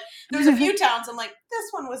anybody, but there's a few towns I'm like, this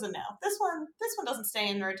one was a no. This one doesn't stay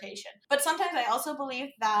in the rotation. But sometimes I also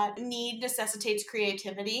believe that need necessitates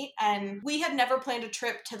creativity. And we had never planned a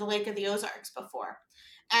trip to the Lake of the Ozarks before.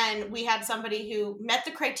 And we had somebody who met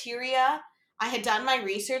the criteria. I had done my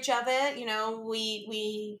research of it.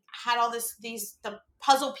 We had all the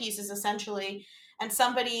puzzle pieces essentially, and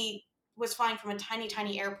somebody was flying from a tiny,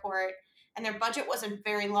 tiny airport and their budget wasn't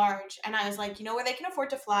very large. And I was like, where they can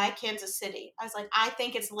afford to fly? Kansas City. I was like, I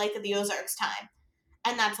think it's Lake of the Ozarks time.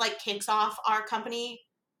 And that's like kicks off our company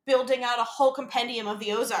building out a whole compendium of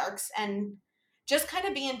the Ozarks and just kind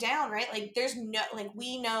of being down, right? Like there's no, like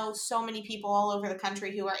we know so many people all over the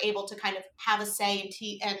country who are able to kind of have a say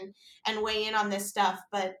and weigh in on this stuff.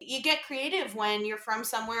 But you get creative when you're from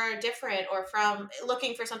somewhere different or from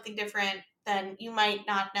looking for something different than you might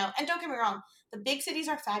not know. And don't get me wrong, the big cities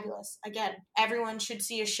are fabulous. Again, everyone should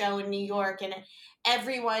see a show in New York and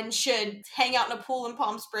everyone should hang out in a pool in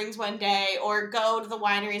Palm Springs one day or go to the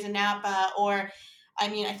wineries in Napa or I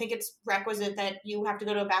mean, I think it's requisite that you have to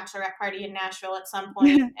go to a bachelorette party in Nashville at some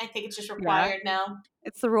point. I think it's just Yeah, required now.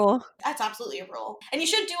 it's the rule. That's absolutely a rule. And you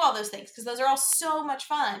should do all those things because those are all so much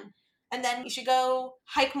fun. And then you should go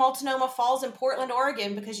hike Multnomah Falls in Portland,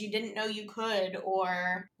 Oregon because you didn't know you could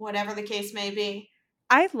or whatever the case may be.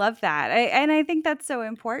 I love that. And I think that's so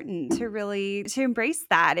important to really to embrace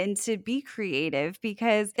that and to be creative,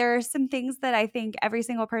 because there are some things that I think every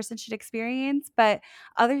single person should experience, but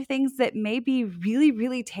other things that may be really,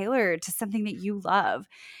 really tailored to something that you love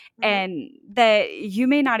Hmm. and that you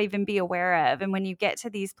may not even be aware of. And when you get to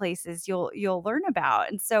these places, you'll learn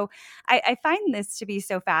about. And so I find this to be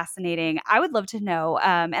so fascinating. I would love to know,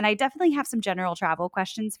 and I definitely have some general travel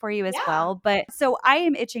questions for you as Yeah. well. But so I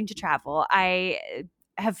am itching to travel. I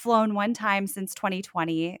have flown one time since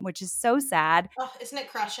 2020, which is so sad. Oh, isn't it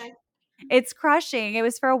crushing? It's crushing. It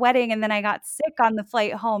was for a wedding, and then I got sick on the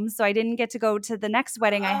flight home, so I didn't get to go to the next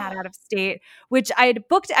wedding I had Oh, out of state, which I had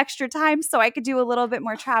booked extra time so I could do a little bit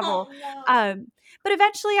more travel. oh no. Um, but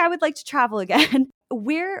eventually I would like to travel again.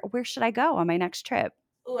 Where should I go on my next trip?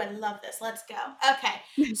 Oh, I love this. Let's go.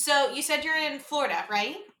 Okay. So you said you're in Florida,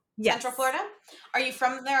 right? Central Yes. Florida? Are you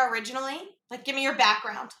from there originally? Like, give me your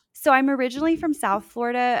background. So I'm originally from South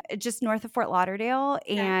Florida, just north of Fort Lauderdale,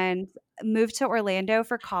 Okay. and moved to Orlando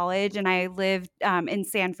for college. And I lived in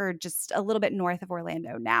Sanford, just a little bit north of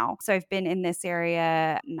Orlando now. So I've been in this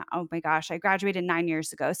area. Oh my gosh, I graduated 9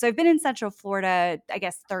 years ago. So I've been in Central Florida, I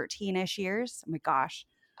guess 13-ish years. Oh my gosh.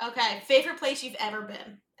 Okay. Favorite place you've ever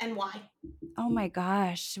been and why? Oh my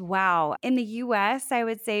gosh. Wow. In the US, I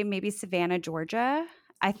would say maybe Savannah, Georgia.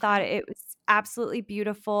 I thought Okay. it was absolutely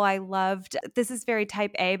beautiful. I loved, this is very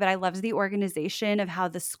type A, but I loved the organization of how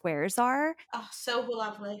the squares are. Oh, so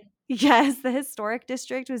lovely. Yes, the historic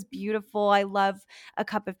district was beautiful. I love a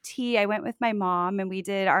cup of tea. I went with my mom and we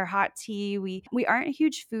did our hot tea. We aren't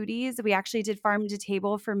huge foodies. We actually did farm to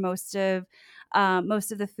table for most of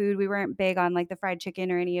the food. We weren't big on like the fried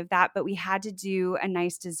chicken or any of that, but we had to do a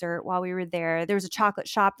nice dessert while we were there. There was a chocolate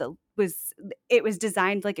shop that was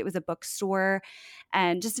designed like it was a bookstore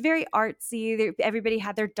and just very artsy. Everybody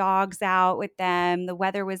had their dogs out with them.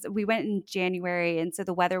 We went in January, and so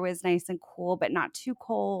the weather was nice and cool, but not too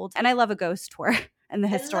cold. And I love a ghost tour and the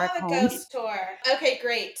I historic love a home. ghost tour. Okay,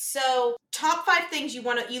 great. So, top 5 things you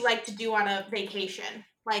like to do on a vacation.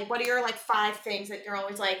 Like, what are your like 5 things that you're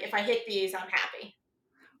always like, if I hit these, I'm happy?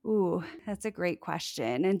 Ooh, that's a great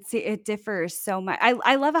question. And see, it differs so much.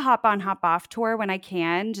 I love a hop on, hop off tour when I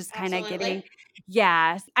can, just kind of Absolutely. getting,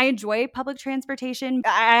 yes, I enjoy public transportation.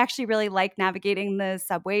 I actually really like navigating the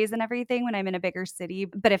subways and everything when I'm in a bigger city.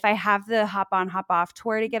 But if I have the hop on, hop off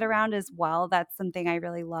tour to get around as well, that's something I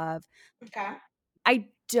really love. Okay. I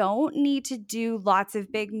don't need to do lots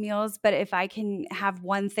of big meals, but if I can have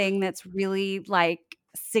one thing that's really like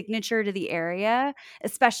signature to the area,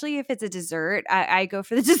 especially if it's a dessert, I go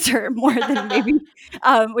for the dessert more than maybe,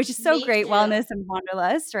 which is so Me great, too. wellness and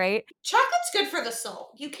wanderlust, right? Chocolate's good for the soul.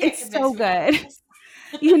 You can't It's convince so me good. otherwise.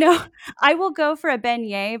 You know, I will go for a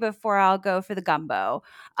beignet before I'll go for the gumbo.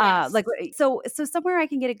 Yes. So somewhere I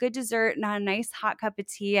can get a good dessert and a nice hot cup of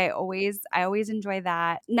tea. I always enjoy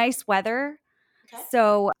that. Nice weather. Okay.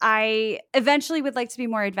 So I eventually would like to be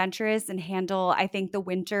more adventurous and handle, I think, the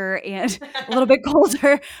winter and a little bit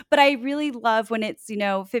colder, but I really love when it's,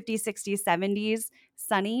 50, 60, 70s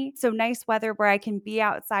sunny. So nice weather where I can be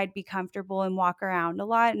outside, be comfortable and walk around a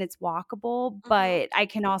lot and it's walkable, Hmm. but I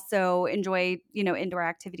can also enjoy, indoor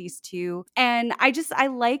activities too. And I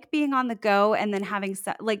like being on the go and then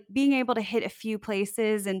like being able to hit a few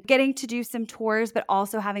places and getting to do some tours, but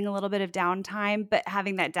also having a little bit of downtime, but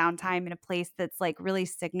having that downtime in a place that's like really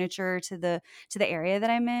signature to the area that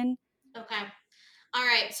I'm in. Okay. All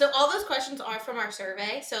right. So all those questions are from our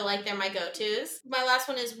survey. So like they're my go-tos. My last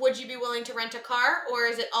one is, would you be willing to rent a car, or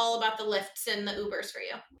is it all about the lifts and the Ubers for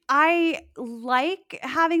you? I like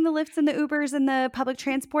having the lifts and the Ubers and the public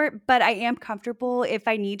transport, but I am comfortable if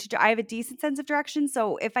I need to. I have a decent sense of direction,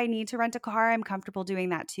 so if I need to rent a car, I'm comfortable doing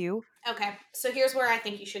that too. Okay. So here's where I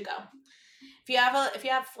think you should go. If you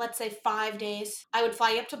have let's say 5 days, I would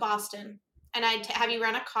fly you up to Boston, and I'd have you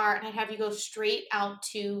rent a car, and I'd have you go straight out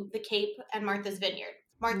to the Cape and Martha's Vineyard.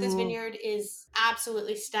 Martha's Ooh, Vineyard is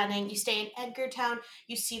absolutely stunning. You stay in Edgartown.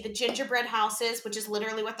 You see the gingerbread houses, which is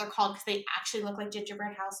literally what they're called because they actually look like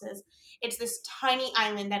gingerbread houses. It's this tiny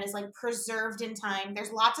island that is like preserved in time.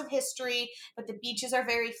 There's lots of history, but the beaches are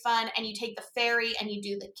very fun. And you take the ferry and you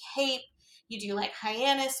do the Cape. You do like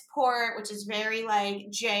Hyannisport, which is very like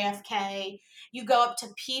JFK. You go up to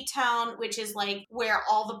P Town, which is like where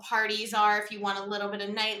all the parties are if you want a little bit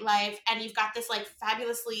of nightlife. And you've got this like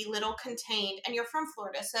fabulously little contained, and you're from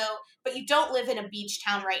Florida, so, but you don't live in a beach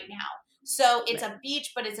town right now. So it's right. a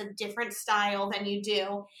beach, but it's a different style than you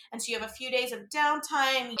do. And so you have a few days of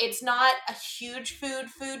downtime. It's not a huge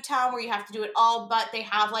food town where you have to do it all, but they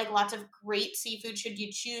have like lots of great seafood should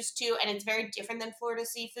you choose to. And it's very different than Florida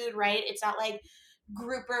seafood, right? It's not like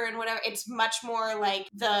grouper and whatever. It's much more like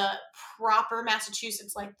the proper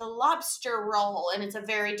Massachusetts, like the lobster roll, and it's a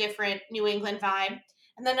very different New England vibe.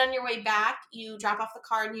 And then on your way back, you drop off the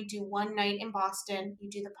car and you do one night in Boston. You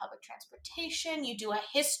do the public transportation, you do a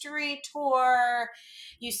history tour,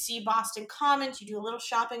 you see Boston Commons, you do a little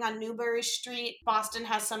shopping on Newbury Street. Boston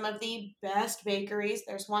has some of the best bakeries.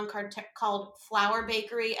 There's one called Flour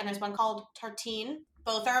Bakery, and there's one called Tartine.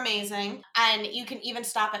 Both are amazing. And you can even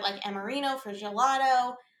stop at like Emarino for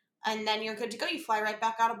gelato. And then you're good to go. You fly right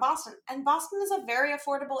back out of Boston. And Boston is a very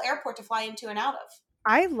affordable airport to fly into and out of.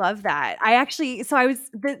 I love that. I actually, so I was,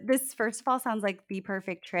 this first of all sounds like the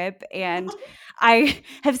perfect trip. And I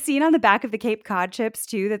have seen on the back of the Cape Cod chips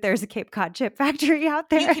too that there's a Cape Cod chip factory out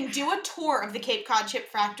You there. can do a tour of the Cape Cod Chip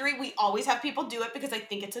Factory. We always have people do it because I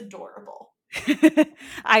think it's adorable.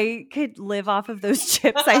 I could live off of those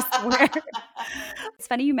chips, I swear. It's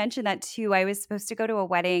funny you mentioned that too. I was supposed to go to a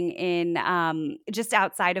wedding in just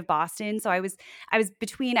outside of Boston. So I was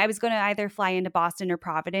going to either fly into Boston or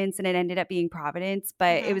Providence, and it ended up being Providence,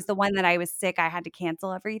 but it Hmm. was the one that I was sick. I had to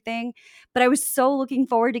cancel everything. But I was so looking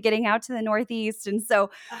forward to getting out to the Northeast. And so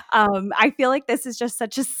I feel like this is just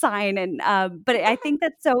such a sign. And but I think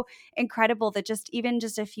that's so incredible that just even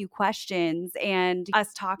just a few questions and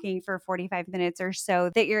us talking for 45 45 minutes or so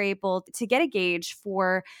that you're able to get a gauge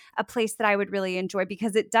for a place that I would really enjoy,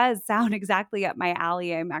 because it does sound exactly up my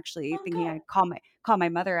alley. I'm actually Oh, thinking good. I'd call my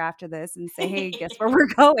mother after this and say, "Hey, guess where we're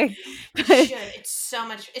going?" You But should.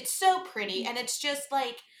 It's so pretty. And it's just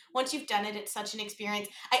like, once you've done it, it's such an experience.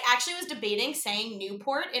 I actually was debating saying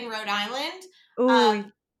Newport in Rhode Island. ooh,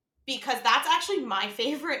 Um, because that's actually my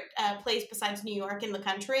favorite place besides New York in the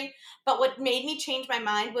country. But what made me change my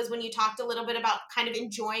mind was when you talked a little bit about kind of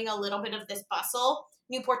enjoying a little bit of this bustle.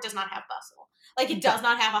 Newport does not have bustle. Like, it does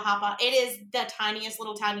not have a hop on. It is the tiniest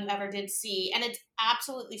little town you ever did see, and it's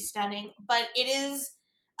absolutely stunning. But it is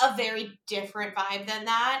a very different vibe than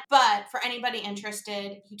that. But for anybody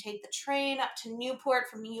interested, you take the train up to Newport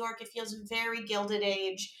from New York. It feels very Gilded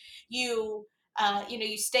Age. You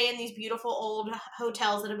stay in these beautiful old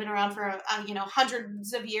hotels that have been around for,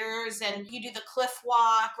 hundreds of years, and you do the cliff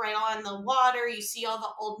walk right on the water. You see all the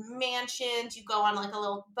old mansions. You go on like a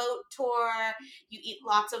little boat tour. You eat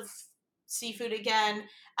lots of seafood again.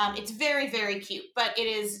 It's very, very cute, but it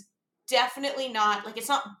is definitely not like, it's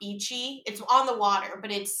not beachy. It's on the water,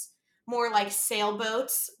 but it's more like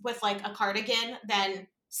sailboats with like a cardigan than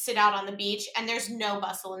sit out on the beach, and there's no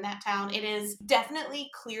bustle in that town. It is definitely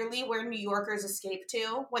clearly where New Yorkers escape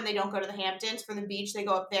to when they don't go to the Hamptons for the beach. They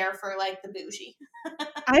go up there for like the bougie.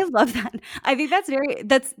 I love that. I think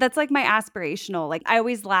that's like my aspirational. Like, I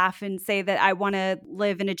always laugh and say that I wanna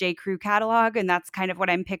live in a J. Crew catalog, and that's kind of what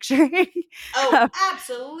I'm picturing. Oh, Um,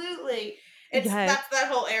 absolutely. yes, That's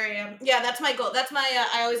that whole area. Yeah, that's my goal. That's my,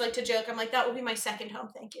 I always like to joke. I'm like, that will be my second home.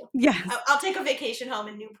 Thank you. yes. I'll take a vacation home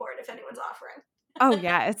in Newport if anyone's offering. Oh,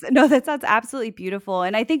 yes. No, that sounds absolutely beautiful,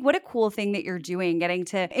 and I think what a cool thing that you're doing, getting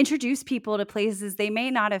to introduce people to places they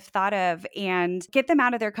may not have thought of and get them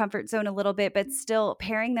out of their comfort zone a little bit, but still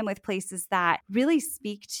pairing them with places that really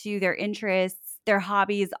speak to their interests, their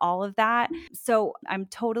hobbies, all of that. So, I'm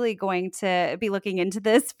totally going to be looking into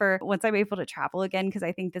this for once I'm able to travel again, because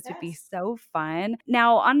I think this would be Yes. so fun.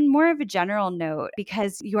 Now, on more of a general note,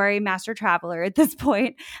 because you are a master traveler at this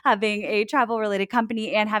point, having a travel related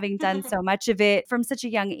company and having done so much of it from such a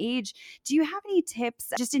young age, do you have any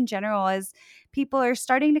tips just in general as people are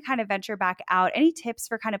starting to kind of venture back out? Any tips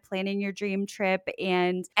for kind of planning your dream trip,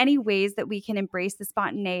 and any ways that we can embrace the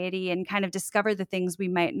spontaneity and kind of discover the things we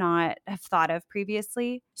might not have thought of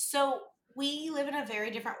previously? So we live in a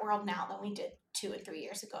very different world now than we did 2 and 3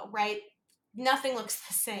 years ago, right? Nothing looks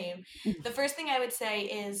the same. Mhm. The first thing I would say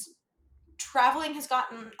is traveling has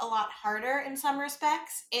gotten a lot harder in some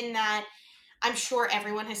respects, in that I'm sure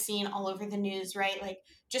everyone has seen all over the news, right? Like,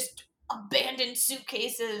 just abandoned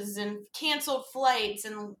suitcases and canceled flights,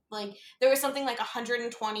 and like there was something like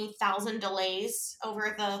 120,000 delays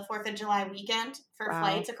over the 4th of July weekend for Wow.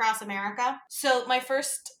 flights across America. So my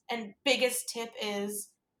first and biggest tip is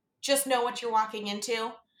just know what you're walking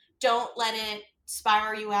into. Don't let it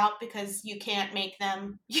spiral you out because you can't make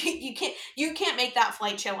them you can't make that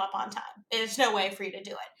flight show up on time. There's no way for you to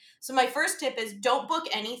do it. So my first tip is, don't book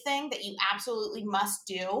anything that you absolutely must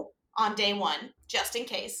do on day one, just in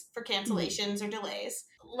case for Mhm. cancellations or delays.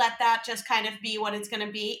 Let that just kind of be what it's going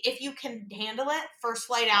to be. If you can handle it, first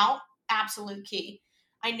flight out, absolute key.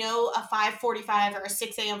 I know a 5:45 or a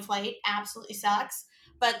 6 a.m. flight absolutely sucks,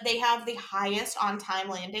 but they have the highest on time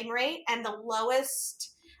landing rate and the lowest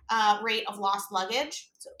rate of lost luggage.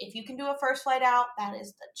 So if you can do a first flight out, that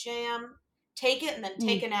is the jam. Take it and then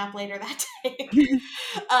take Mm. a nap later that day.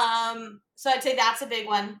 So I'd say that's a big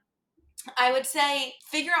one. I would say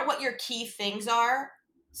figure out what your key things are.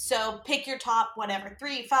 So pick your top, whatever,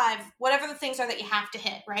 3, 5, whatever the things are that you have to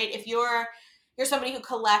hit, right? If you're somebody who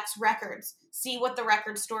collects records, see what the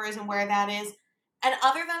record store is and where that is. And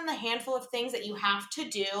other than the handful of things that you have to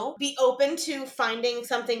do, be open to finding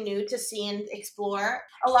something new to see and explore.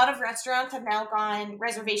 A lot of restaurants have now gone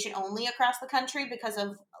reservation only across the country because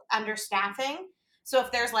of understaffing. So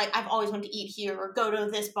if there's like, I've always wanted to eat here or go to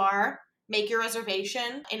this bar, make your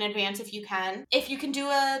reservation in advance if you can. If you can do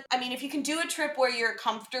a trip where you're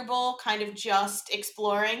comfortable kind of just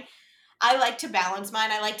exploring, I like to balance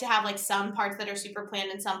mine. I like to have like some parts that are super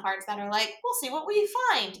planned and some parts that are like, we'll see what we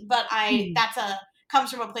find. But I Mhm. that's a comes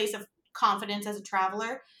from a place of confidence as a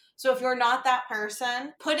traveler. So if you're not that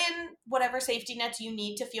person, put in whatever safety nets you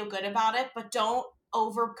need to feel good about it, but don't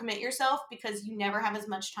overcommit yourself because you never have as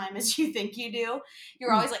much time as you think you do.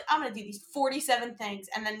 You're Mm. always like, I'm going to do these 47 things.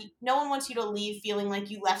 And then no one wants you to leave feeling like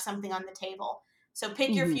you left something on the table. So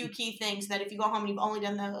pick your few Mhm. key things that if you go home and you've only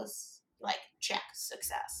done those, like, check,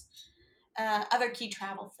 success. Other key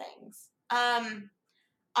travel things.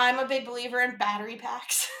 I'm a big believer in battery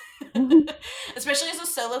packs, Mhm. especially as a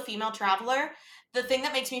solo female traveler. The thing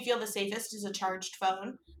that makes me feel the safest is a charged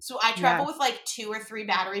phone. So I travel Yes. with like 2 or 3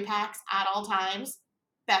 battery packs at all times.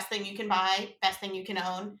 Best thing you can buy, best thing you can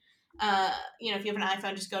own. If you have an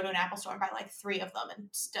iPhone, just go to an Apple store and buy like 3 of them and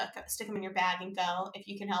stick them in your bag and go if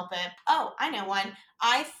you can help it. Oh, I know one.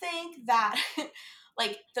 I think that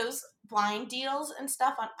like those blind deals and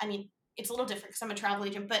stuff it's a little different because I'm a travel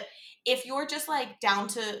agent, but if you're just like down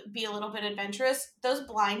to be a little bit adventurous, those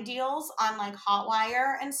blind deals on like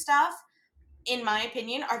Hotwire and stuff, in my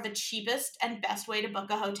opinion, are the cheapest and best way to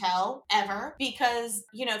book a hotel ever. Because,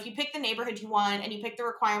 if you pick the neighborhood you want and you pick the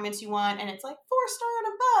requirements you want and it's like 4-star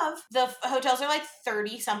and above, the hotels are like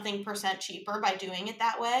 30 something percent cheaper by doing it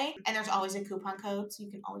that way. And there's always a coupon code, so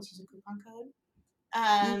you can always use a coupon code.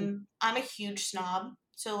 I'm a huge snob.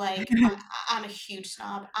 So like I'm a huge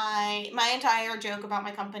snob. My entire joke about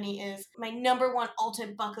my company is my number one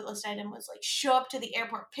ultimate bucket list item was like show up to the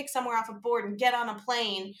airport, pick somewhere off a board and get on a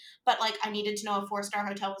plane. But like I needed to know a 4-star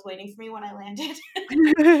hotel was waiting for me when I landed.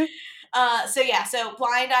 So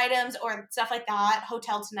blind items or stuff like that,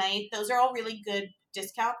 Hotel Tonight, those are all really good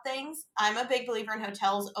discount things. I'm a big believer in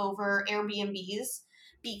hotels over Airbnbs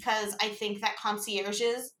because I think that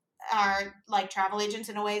concierges are like travel agents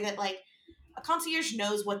in a way that like a concierge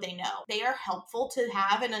knows what they know. They are helpful to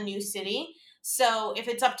have in a new city. So if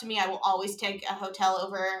it's up to me, I will always take a hotel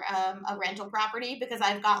over a rental property because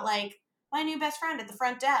I've got like my new best friend at the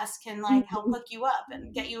front desk can like help hook you up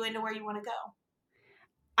and get you into where you want to go.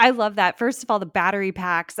 I love that. First of all, the battery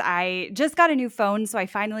packs. I just got a new phone, so I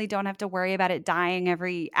finally don't have to worry about it dying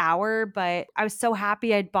every hour. But I was so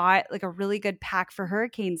happy I'd bought like a really good pack for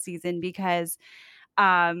hurricane season because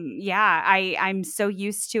I'm so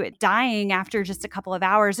used to it dying after just a couple of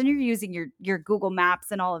hours, and you're using your Google Maps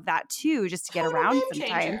and all of that too just to get Total around game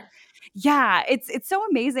sometimes. changer. Yeah, it's so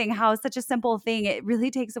amazing how such a simple thing, it really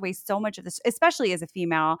takes away so much of this, especially as a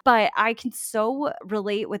female. But I can so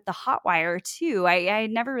relate with the Hotwire too. I had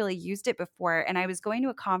never really used it before, and I was going to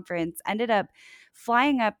a conference, ended up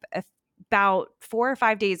flying up about 4 or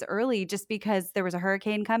 5 days early just because there was a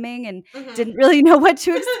hurricane coming and didn't really know what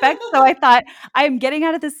to expect. So I thought, I'm getting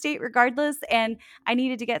out of the state regardless, and I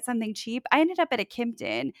needed to get something cheap. I ended up at a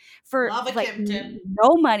Kimpton for Love a like Kimpton.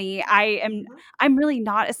 no money. Mhm. I'm really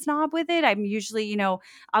not a snob with it. I'm usually,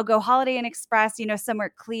 I'll go Holiday Inn Express,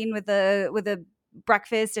 somewhere clean with a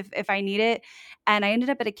breakfast if I need it. And I ended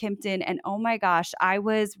up at a Kimpton, and oh my gosh, I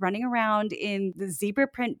was running around in the zebra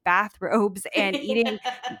print bathrobes and eating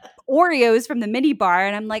Oreos from the mini bar.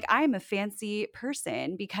 And I'm like, I'm a fancy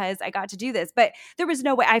person because I got to do this. But there was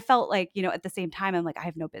no way. I felt like, at the same time, I'm like, I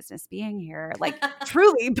have no business being here, like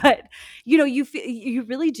truly. But, you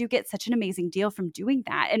really do get such an amazing deal from doing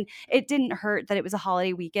that. And it didn't hurt that it was a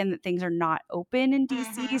holiday weekend, that things are not open in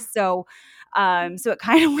DC. Mhm. So it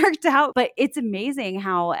kind of worked out. But it's amazing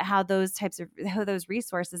how those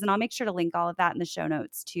resources, and I'll make sure to link all of that in the show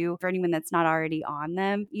notes too for anyone that's not already on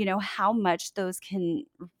them, how much those can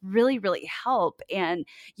really, really help. And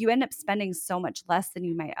you end up spending so much less than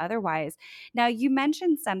you might otherwise. Now, you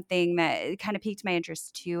mentioned something that kind of piqued my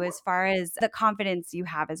interest too, as far as the confidence you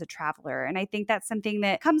have as a traveler. And I think that's something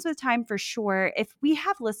that comes with time for sure. If we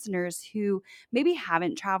have listeners who maybe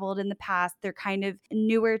haven't traveled in the past, they're kind of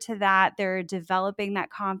newer to that, they're developing that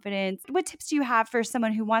confidence. What tips do you have for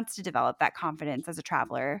someone who wants to develop that confidence as a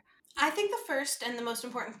traveler? I think the first and the most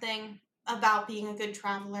important thing about being a good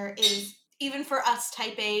traveler is, even for us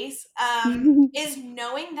type A's, is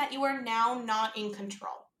knowing that you are now not in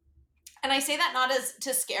control. And I say that not as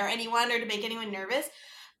to scare anyone or to make anyone nervous,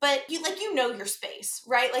 but you know your space,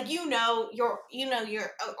 right? Like you know your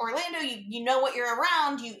Orlando, you know what you're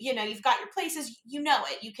around, you've got your places, you know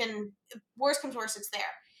it. You can, worst comes worst, it's there.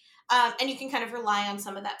 And you can kind of rely on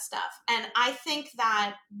some of that stuff. And I think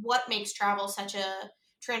that what makes travel such a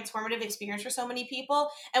transformative experience for so many people,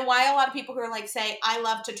 and why a lot of people who are like, say, I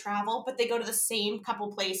love to travel, but they go to the same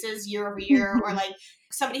couple places year over year, or like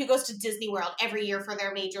somebody who goes to Disney World every year for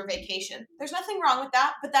their major vacation. There's nothing wrong with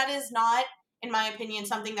that, but that is not, in my opinion,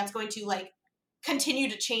 something that's going to like continue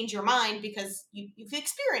to change your mind because you've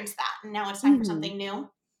experienced that and now it's time for Mhm. something new.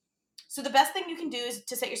 So the best thing you can do is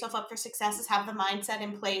to set yourself up for success is have the mindset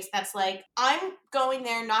in place that's like, I'm going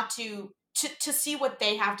there not to see what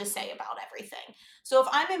they have to say about everything. So if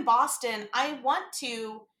I'm in Boston, I want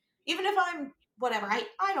to, even if I'm whatever,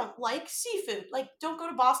 I don't like seafood. Like, don't go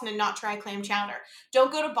to Boston and not try clam chowder.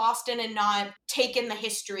 Don't go to Boston and not take in the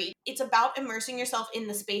history. It's about immersing yourself in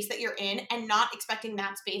the space that you're in and not expecting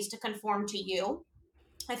that space to conform to you.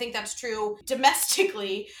 I think that's true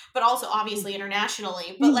domestically, but also obviously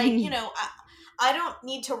internationally. But like, I don't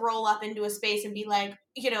need to roll up into a space and be like,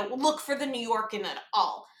 look for the New York in it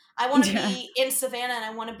all. I want to Yeah. be in Savannah and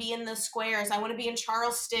I want to be in the squares. I want to be in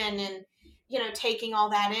Charleston and, taking all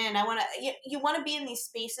that in. I want to, you want to be in these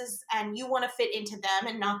spaces and you want to fit into them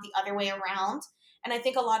and not the other way around. And I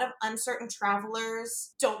think a lot of uncertain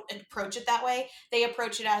travelers don't approach it that way. They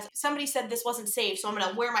approach it as somebody said this wasn't safe, so I'm going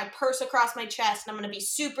to wear my purse across my chest and I'm going to be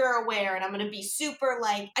super aware and I'm going to be super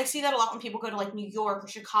like, I see that a lot when people go to like New York or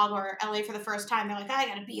Chicago or LA for the first time. They're like, I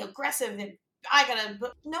got to be aggressive and I gotta,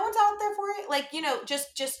 but no one's out there for it. Like,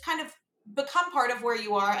 just kind of become part of where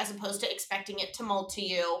you are as opposed to expecting it to mold to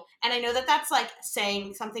you. And I know that that's like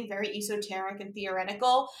saying something very esoteric and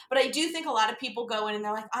theoretical, but I do think a lot of people go in and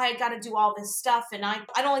they're like, I gotta do all this stuff and I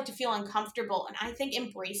don't like to feel uncomfortable. And I think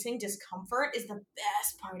embracing discomfort is the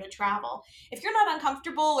best part of travel. If you're not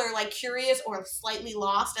uncomfortable or like curious or slightly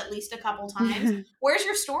lost at least a couple times, where's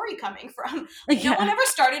your story coming from? Like, no one Yeah. ever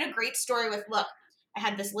started a great story with, look, I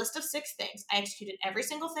had this list of 6 things. I executed every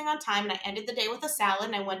single thing on time and I ended the day with a salad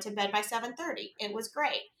and I went to bed by 7:30. It was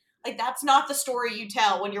great. Like, that's not the story you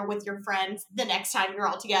tell when you're with your friends the next time you're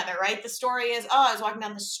all together, right? The story is, oh, I was walking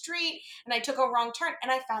down the street and I took a wrong turn and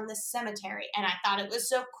I found this cemetery and I thought it was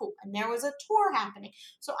so cool and there was a tour happening.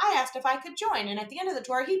 So I asked if I could join, and at the end of the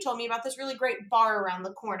tour he told me about this really great bar around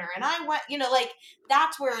the corner and I went, like,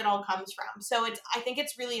 that's where it all comes from. So I think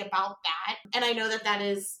it's really about that. And I know that that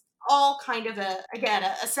is all kind of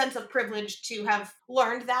a sense of privilege to have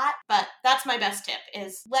learned that, but that's my best tip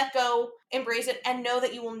is let go, embrace it, and know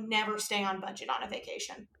that you will never stay on budget on a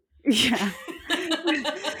vacation. Yeah.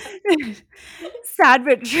 Sad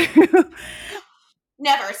but true.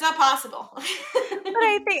 Never. It's not possible. But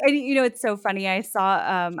I think, and it's so funny. I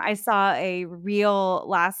saw a reel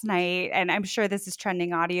last night, and I'm sure this is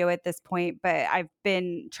trending audio at this point, but I've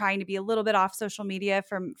been trying to be a little bit off social media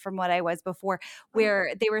from what I was before,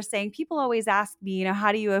 where they were saying people always ask me,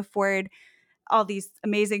 how do you afford all these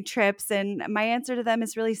amazing trips? And my answer to them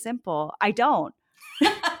is really simple. I don't.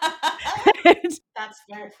 That's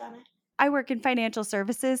very funny. I work in financial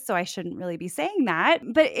services, so I shouldn't really be saying that.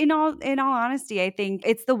 But in all honesty, I think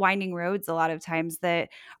it's the winding roads a lot of times that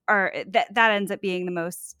ends up being the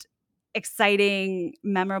most exciting,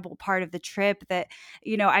 memorable part of the trip. That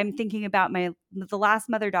I'm thinking about the last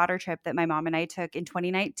mother-daughter trip that my mom and I took in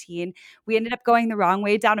 2019. We ended up going the wrong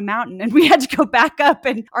way down a mountain and we had to go back up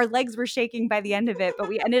and our legs were shaking by the end of it, but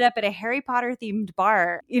we ended up at a Harry Potter themed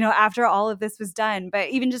bar, after all of this was done. But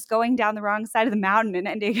even just going down the wrong side of the mountain and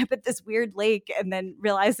ending up at this weird lake and then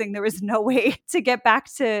realizing there was no way to get back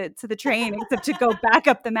to the train except to go back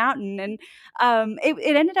up the mountain. And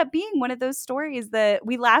it ended up being one of those stories that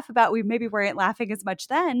we laugh about. We maybe weren't laughing as much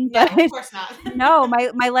then, No, but of course not. no,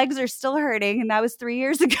 my legs are still hurting, and that was 3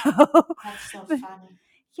 years ago. That's so But funny.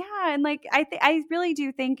 yeah, and like I really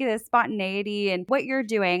do think the spontaneity and what you're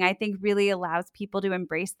doing, I think really allows people to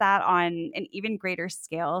embrace that on an even greater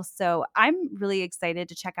scale. So I'm really excited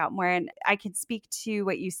to check out more. And I can speak to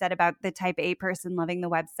what you said about the type A person loving the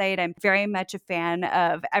website. I'm very much a fan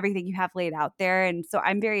of everything you have laid out there. And so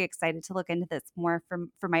I'm very excited to look into this more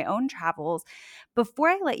for my own travels. Before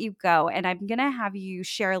I let you go, and I'm going to have you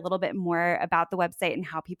share a little bit more about the website and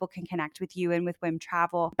how people can connect with you and with Whim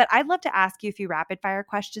Travel, but I'd love to ask you a few rapid fire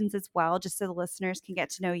questions as well, just so the listeners can get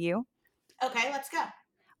to know you. Okay, let's go.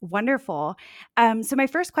 Wonderful. So my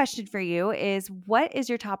first question for you is, what is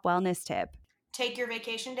your top wellness tip? Take your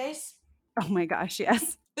vacation days. Oh my gosh,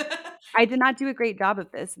 yes. I did not do a great job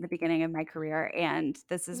of this in the beginning of my career, and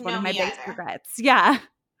this is one No, of my me biggest either. regrets. Yeah.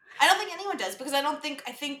 I don't think anyone does because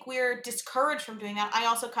I think we're discouraged from doing that. I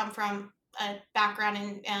also come from a background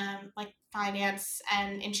in like finance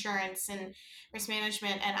and insurance and risk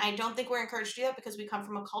management, and I don't think we're encouraged to do that because we come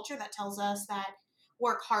from a culture that tells us that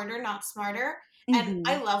work harder, not smarter. And Hmm.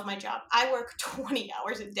 I love my job. I work 20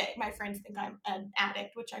 hours a day. My friends think I'm an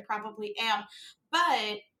addict, which I probably am,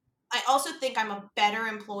 but I also think I'm a better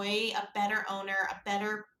employee, a better owner, a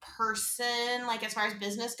better person, like as far as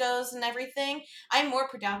business goes and everything. I'm more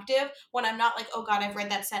productive when I'm not like, oh God, I've read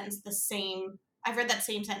that same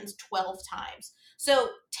sentence 12 times.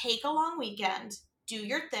 So take a long weekend, do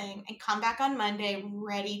your thing, and come back on Monday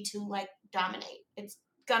ready to like dominate. It's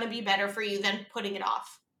gonna be better for you than putting it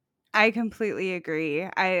off. I completely agree.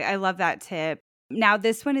 I love that tip. Now,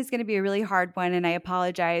 this one is going to be a really hard one, and I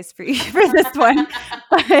apologize for you for this one.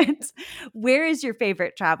 But where is your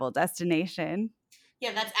favorite travel destination?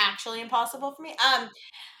 Yeah, that's actually impossible for me.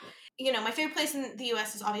 My favorite place in the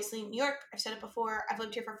US is obviously New York. I've said it before. I've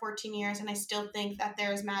lived here for 14 years and I still think that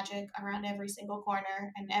there is magic around every single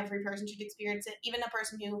corner and every person should experience it. Even a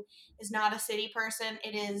person who is not a city person,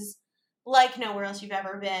 it is like nowhere else you've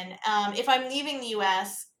ever been. If I'm leaving the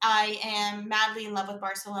US, I am madly in love with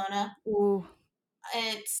Barcelona. Ooh,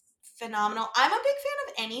 It's phenomenal. I'm a big fan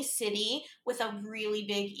of any city with a really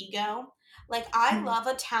big ego. Like, I Mm. love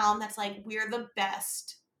a town that's like, we're the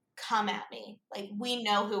best. Come at me. Like, we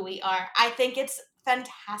know who we are. I think it's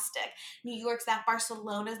fantastic. New York's that,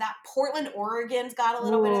 Barcelona's that, Portland, Oregon's got a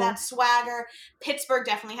little bit of Ooh. that swagger. Pittsburgh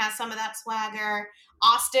definitely has some of that swagger.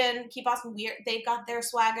 Austin, keep Austin weird. They've got their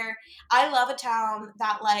swagger. I love a town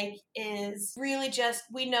that like is really just,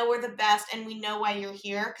 we know we're the best and we know why you're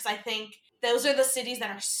here, because I think those are the cities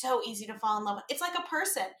that are so easy to fall in love with. It's like a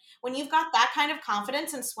person. When you've got that kind of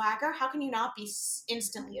confidence and swagger, how can you not be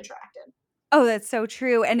instantly attracted? Oh, that's so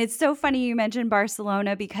true, and it's so funny you mentioned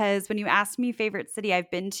Barcelona because when you asked me favorite city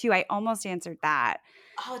I've been to, I almost answered that.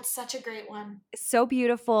 Oh, it's such a great one. So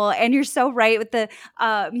beautiful, and you're so right with the,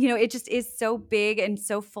 it just is so big and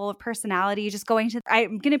so full of personality. Just going to,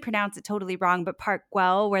 I'm gonna pronounce it totally wrong, but Park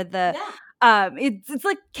Güell, where the, Yeah. it's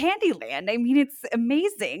like Candyland. I mean, it's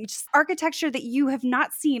amazing, just architecture that you have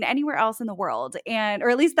not seen anywhere else in the world, and or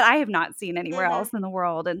at least that I have not seen anywhere Mm-hmm. else in the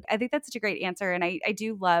world. And I think that's such a great answer. And I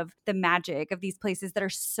do love the magic of these places that are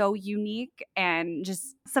so unique and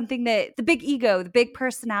just something that the big ego, the big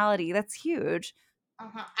personality, that's huge.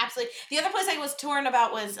 Uh-huh, absolutely. The other place I was torn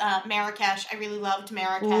about was Marrakesh. I really loved Ooh.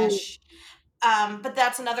 Marrakesh. But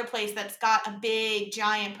that's another place that's got a big,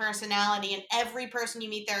 giant personality, and every person you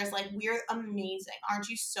meet there is like, "We're amazing. Aren't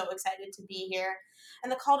you so excited to be here?"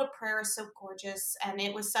 And the call to prayer is so gorgeous, and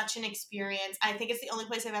it was such an experience. I think it's the only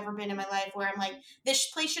place I've ever been in my life where I'm like, this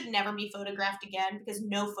place should never be photographed again because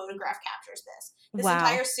no photograph captures this. This Wow.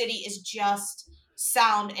 entire city is just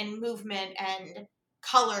sound and movement and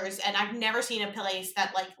colors, and I've never seen a place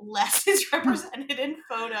that like less is represented in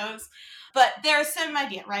photos. But there's some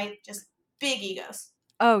idea, right? Just big egos.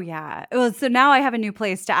 Oh, yeah. Well, so now I have a new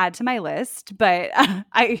place to add to my list, but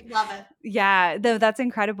I Love it. yeah, though that's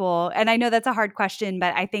incredible, and I know that's a hard question,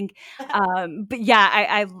 but I think, but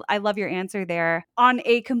yeah, I love your answer there. On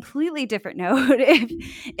a completely different note,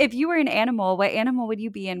 if you were an animal, what animal would you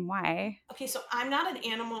be and why? Okay, so I'm not an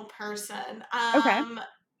animal person. Okay.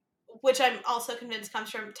 Which I'm also convinced comes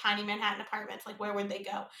from tiny Manhattan apartments. Like, where would they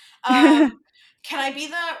go? Um, can I be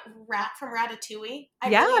the rat from Ratatouille? I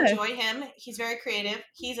Yeah, really enjoy him. He's very creative.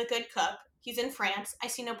 He's a good cook. He's in France. I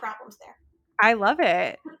see no problems there. I love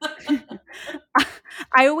it.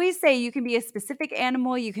 I always say you can be a specific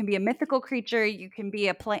animal, you can be a mythical creature, you can be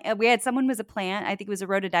a plant. We had someone was a plant, I think it was a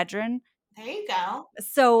rhododendron. There you go.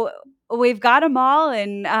 So, we've got them all,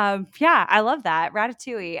 and, yeah, I love that.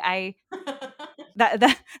 Ratatouille, I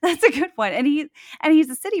that's a good one, and he's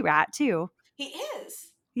a city rat too. He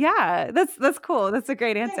is. Yeah, that's cool, that's a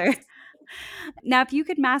great answer. Yes. Now, if you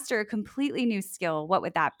could master a completely new skill, what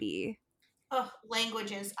would that be? Ugh,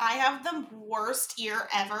 languages. I have the worst ear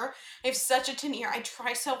ever. I have such a tin ear. I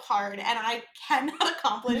try so hard and I cannot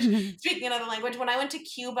accomplish speaking another language. When I went to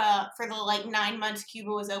Cuba for the like 9 months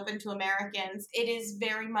Cuba was open to Americans, it is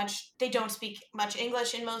very much, they don't speak much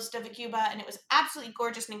English in most of Cuba, and it was absolutely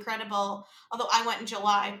gorgeous and incredible. Although I went in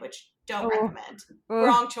July, which don't Oh, recommend. oh.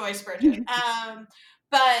 Wrong choice, Bridget.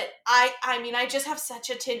 But I mean, I just have such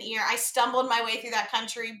a tin ear. I stumbled my way through that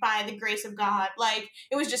country by the grace of God. Like,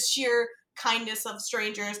 it was just sheer kindness of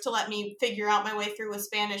strangers to let me figure out my way through with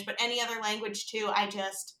Spanish, but any other language too, I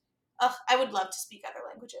would love to speak other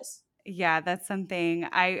languages. Yeah, that's something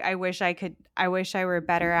I wish I wish I were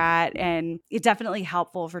better at, and it's definitely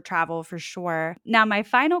helpful for travel for sure. Now, my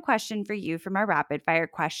final question for you from our rapid fire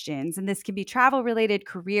questions, and this can be travel related,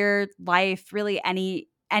 career, life, really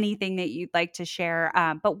anything that you'd like to share.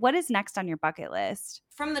 But what is next on your bucket list?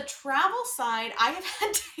 From the travel side, I have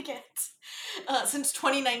had tickets since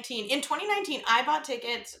 2019. In 2019, I bought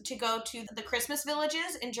tickets to go to the Christmas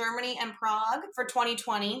villages in Germany and Prague for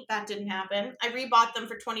 2020. That didn't happen. I rebought them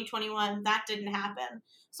for 2021. That didn't happen.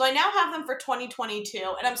 So I now have them for 2022.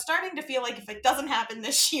 And I'm starting to feel like if it doesn't happen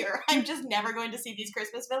this year, I'm just never going to see these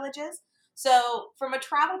Christmas villages. So, from a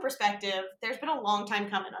travel perspective, there's been a long time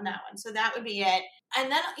coming on that one. So, that would be it. And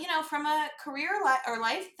then, from a career or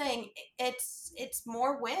life thing, it's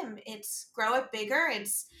more whim. It's grow it bigger.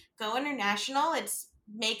 It's go international. It's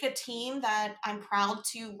make a team that I'm proud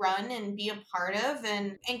to run and be a part of,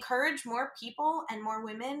 and encourage more people and more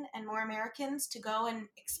women and more Americans to go and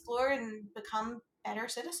explore and become better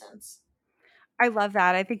citizens. I love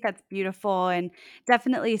that. I think that's beautiful and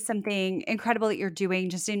definitely something incredible that you're doing,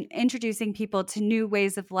 just in introducing people to new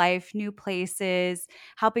ways of life, new places,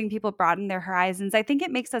 helping people broaden their horizons. I think it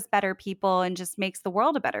makes us better people and just makes the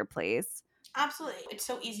world a better place. Absolutely. It's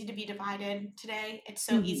so easy to be divided today. It's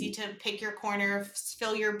so easy Mhm. to pick your corner,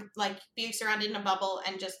 fill your, like, be surrounded in a bubble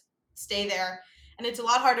and just stay there. And it's a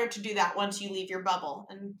lot harder to do that once you leave your bubble,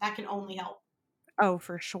 and that can only help. Oh,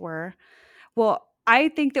 for sure. Well, I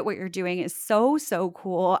think that what you're doing is so, so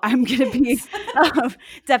cool. I'm going to be Thanks.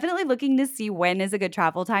 definitely looking to see when is a good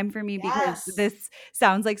travel time for me because Yes. this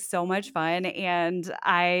sounds like so much fun. And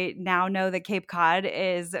I now know that Cape Cod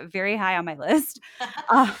is very high on my list.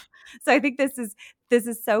 Uh, so I think this is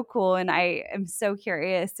so cool, and I am so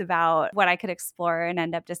curious about what I could explore and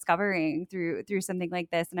end up discovering through something like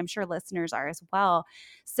this, and I'm sure listeners are as well.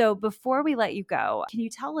 So before we let you go, can you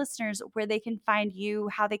tell listeners where they can find you,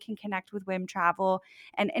 how they can connect with Whim Travel,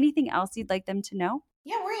 and anything else you'd like them to know?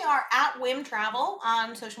 Yeah, we are at Whim Travel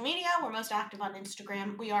on social media. We're most active on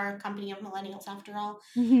Instagram. We are a company of millennials, after all.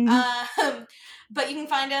 Um, but you can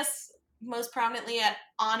find us most prominently at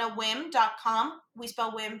onawhim.com. We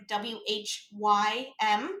spell whim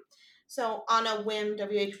WHYM. So onawhim,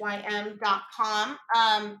 WHYM.com.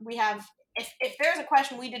 We have, if there's a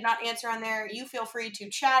question we did not answer on there, you feel free to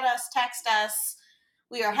chat us, text us.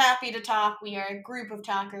 We are happy to talk. We are a group of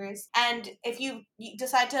talkers. And if you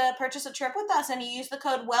decide to purchase a trip with us and you use the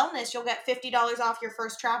code wellness, you'll get $50 off your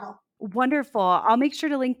first travel. Wonderful. I'll make sure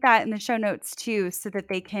to link that in the show notes too so that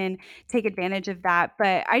they can take advantage of that.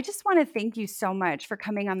 But I just want to thank you so much for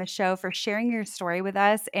coming on the show, for sharing your story with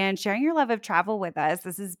us and sharing your love of travel with us.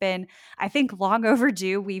 This has been, I think, long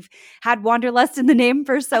overdue. We've had Wanderlust in the name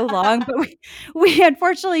for so long, but we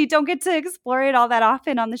unfortunately don't get to explore it all that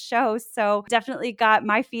often on the show. So definitely got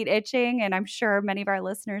my feet itching, and I'm sure many of our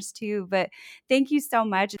listeners too. But thank you so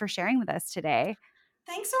much for sharing with us today.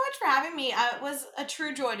 Thanks so much for having me. It was a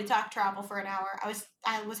true joy to talk travel for an hour.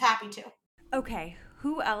 I was happy to. Okay,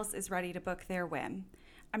 who else is ready to book their Whim?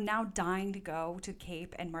 I'm now dying to go to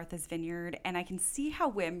Cape and Martha's Vineyard, and I can see how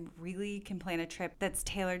Whim really can plan a trip that's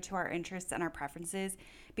tailored to our interests and our preferences.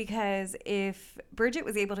 Because if Bridget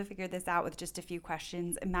was able to figure this out with just a few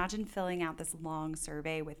questions, imagine filling out this long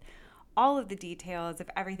survey with all of the details of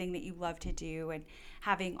everything that you love to do and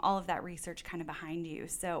having all of that research kind of behind you.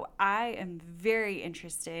 So I am very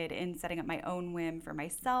interested in setting up my own Whim for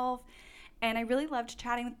myself, and I really loved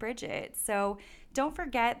chatting with Bridget. So don't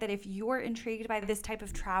forget that if you're intrigued by this type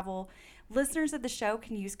of travel, listeners of the show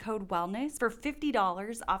can use code wellness for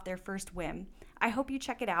 $50 off their first Whim. I hope you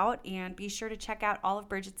check it out, and be sure to check out all of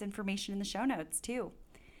Bridget's information in the show notes too.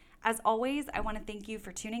 As always, I want to thank you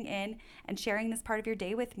for tuning in and sharing this part of your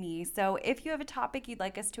day with me. So if you have a topic you'd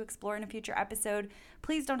like us to explore in a future episode,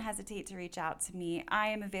 please don't hesitate to reach out to me. I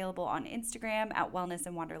am available on Instagram at Wellness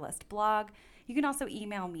and Wanderlust blog. You can also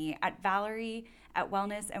email me at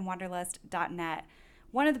valerie@wellnessandwanderlust.net.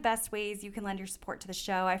 One of the best ways you can lend your support to the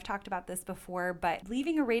show, I've talked about this before, but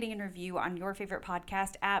leaving a rating and review on your favorite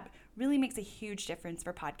podcast app really makes a huge difference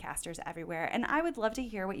for podcasters everywhere. And I would love to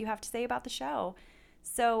hear what you have to say about the show.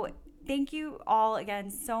 So thank you all again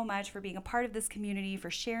so much for being a part of this community, for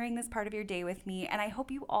sharing this part of your day with me, and I hope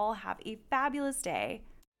you all have a fabulous day.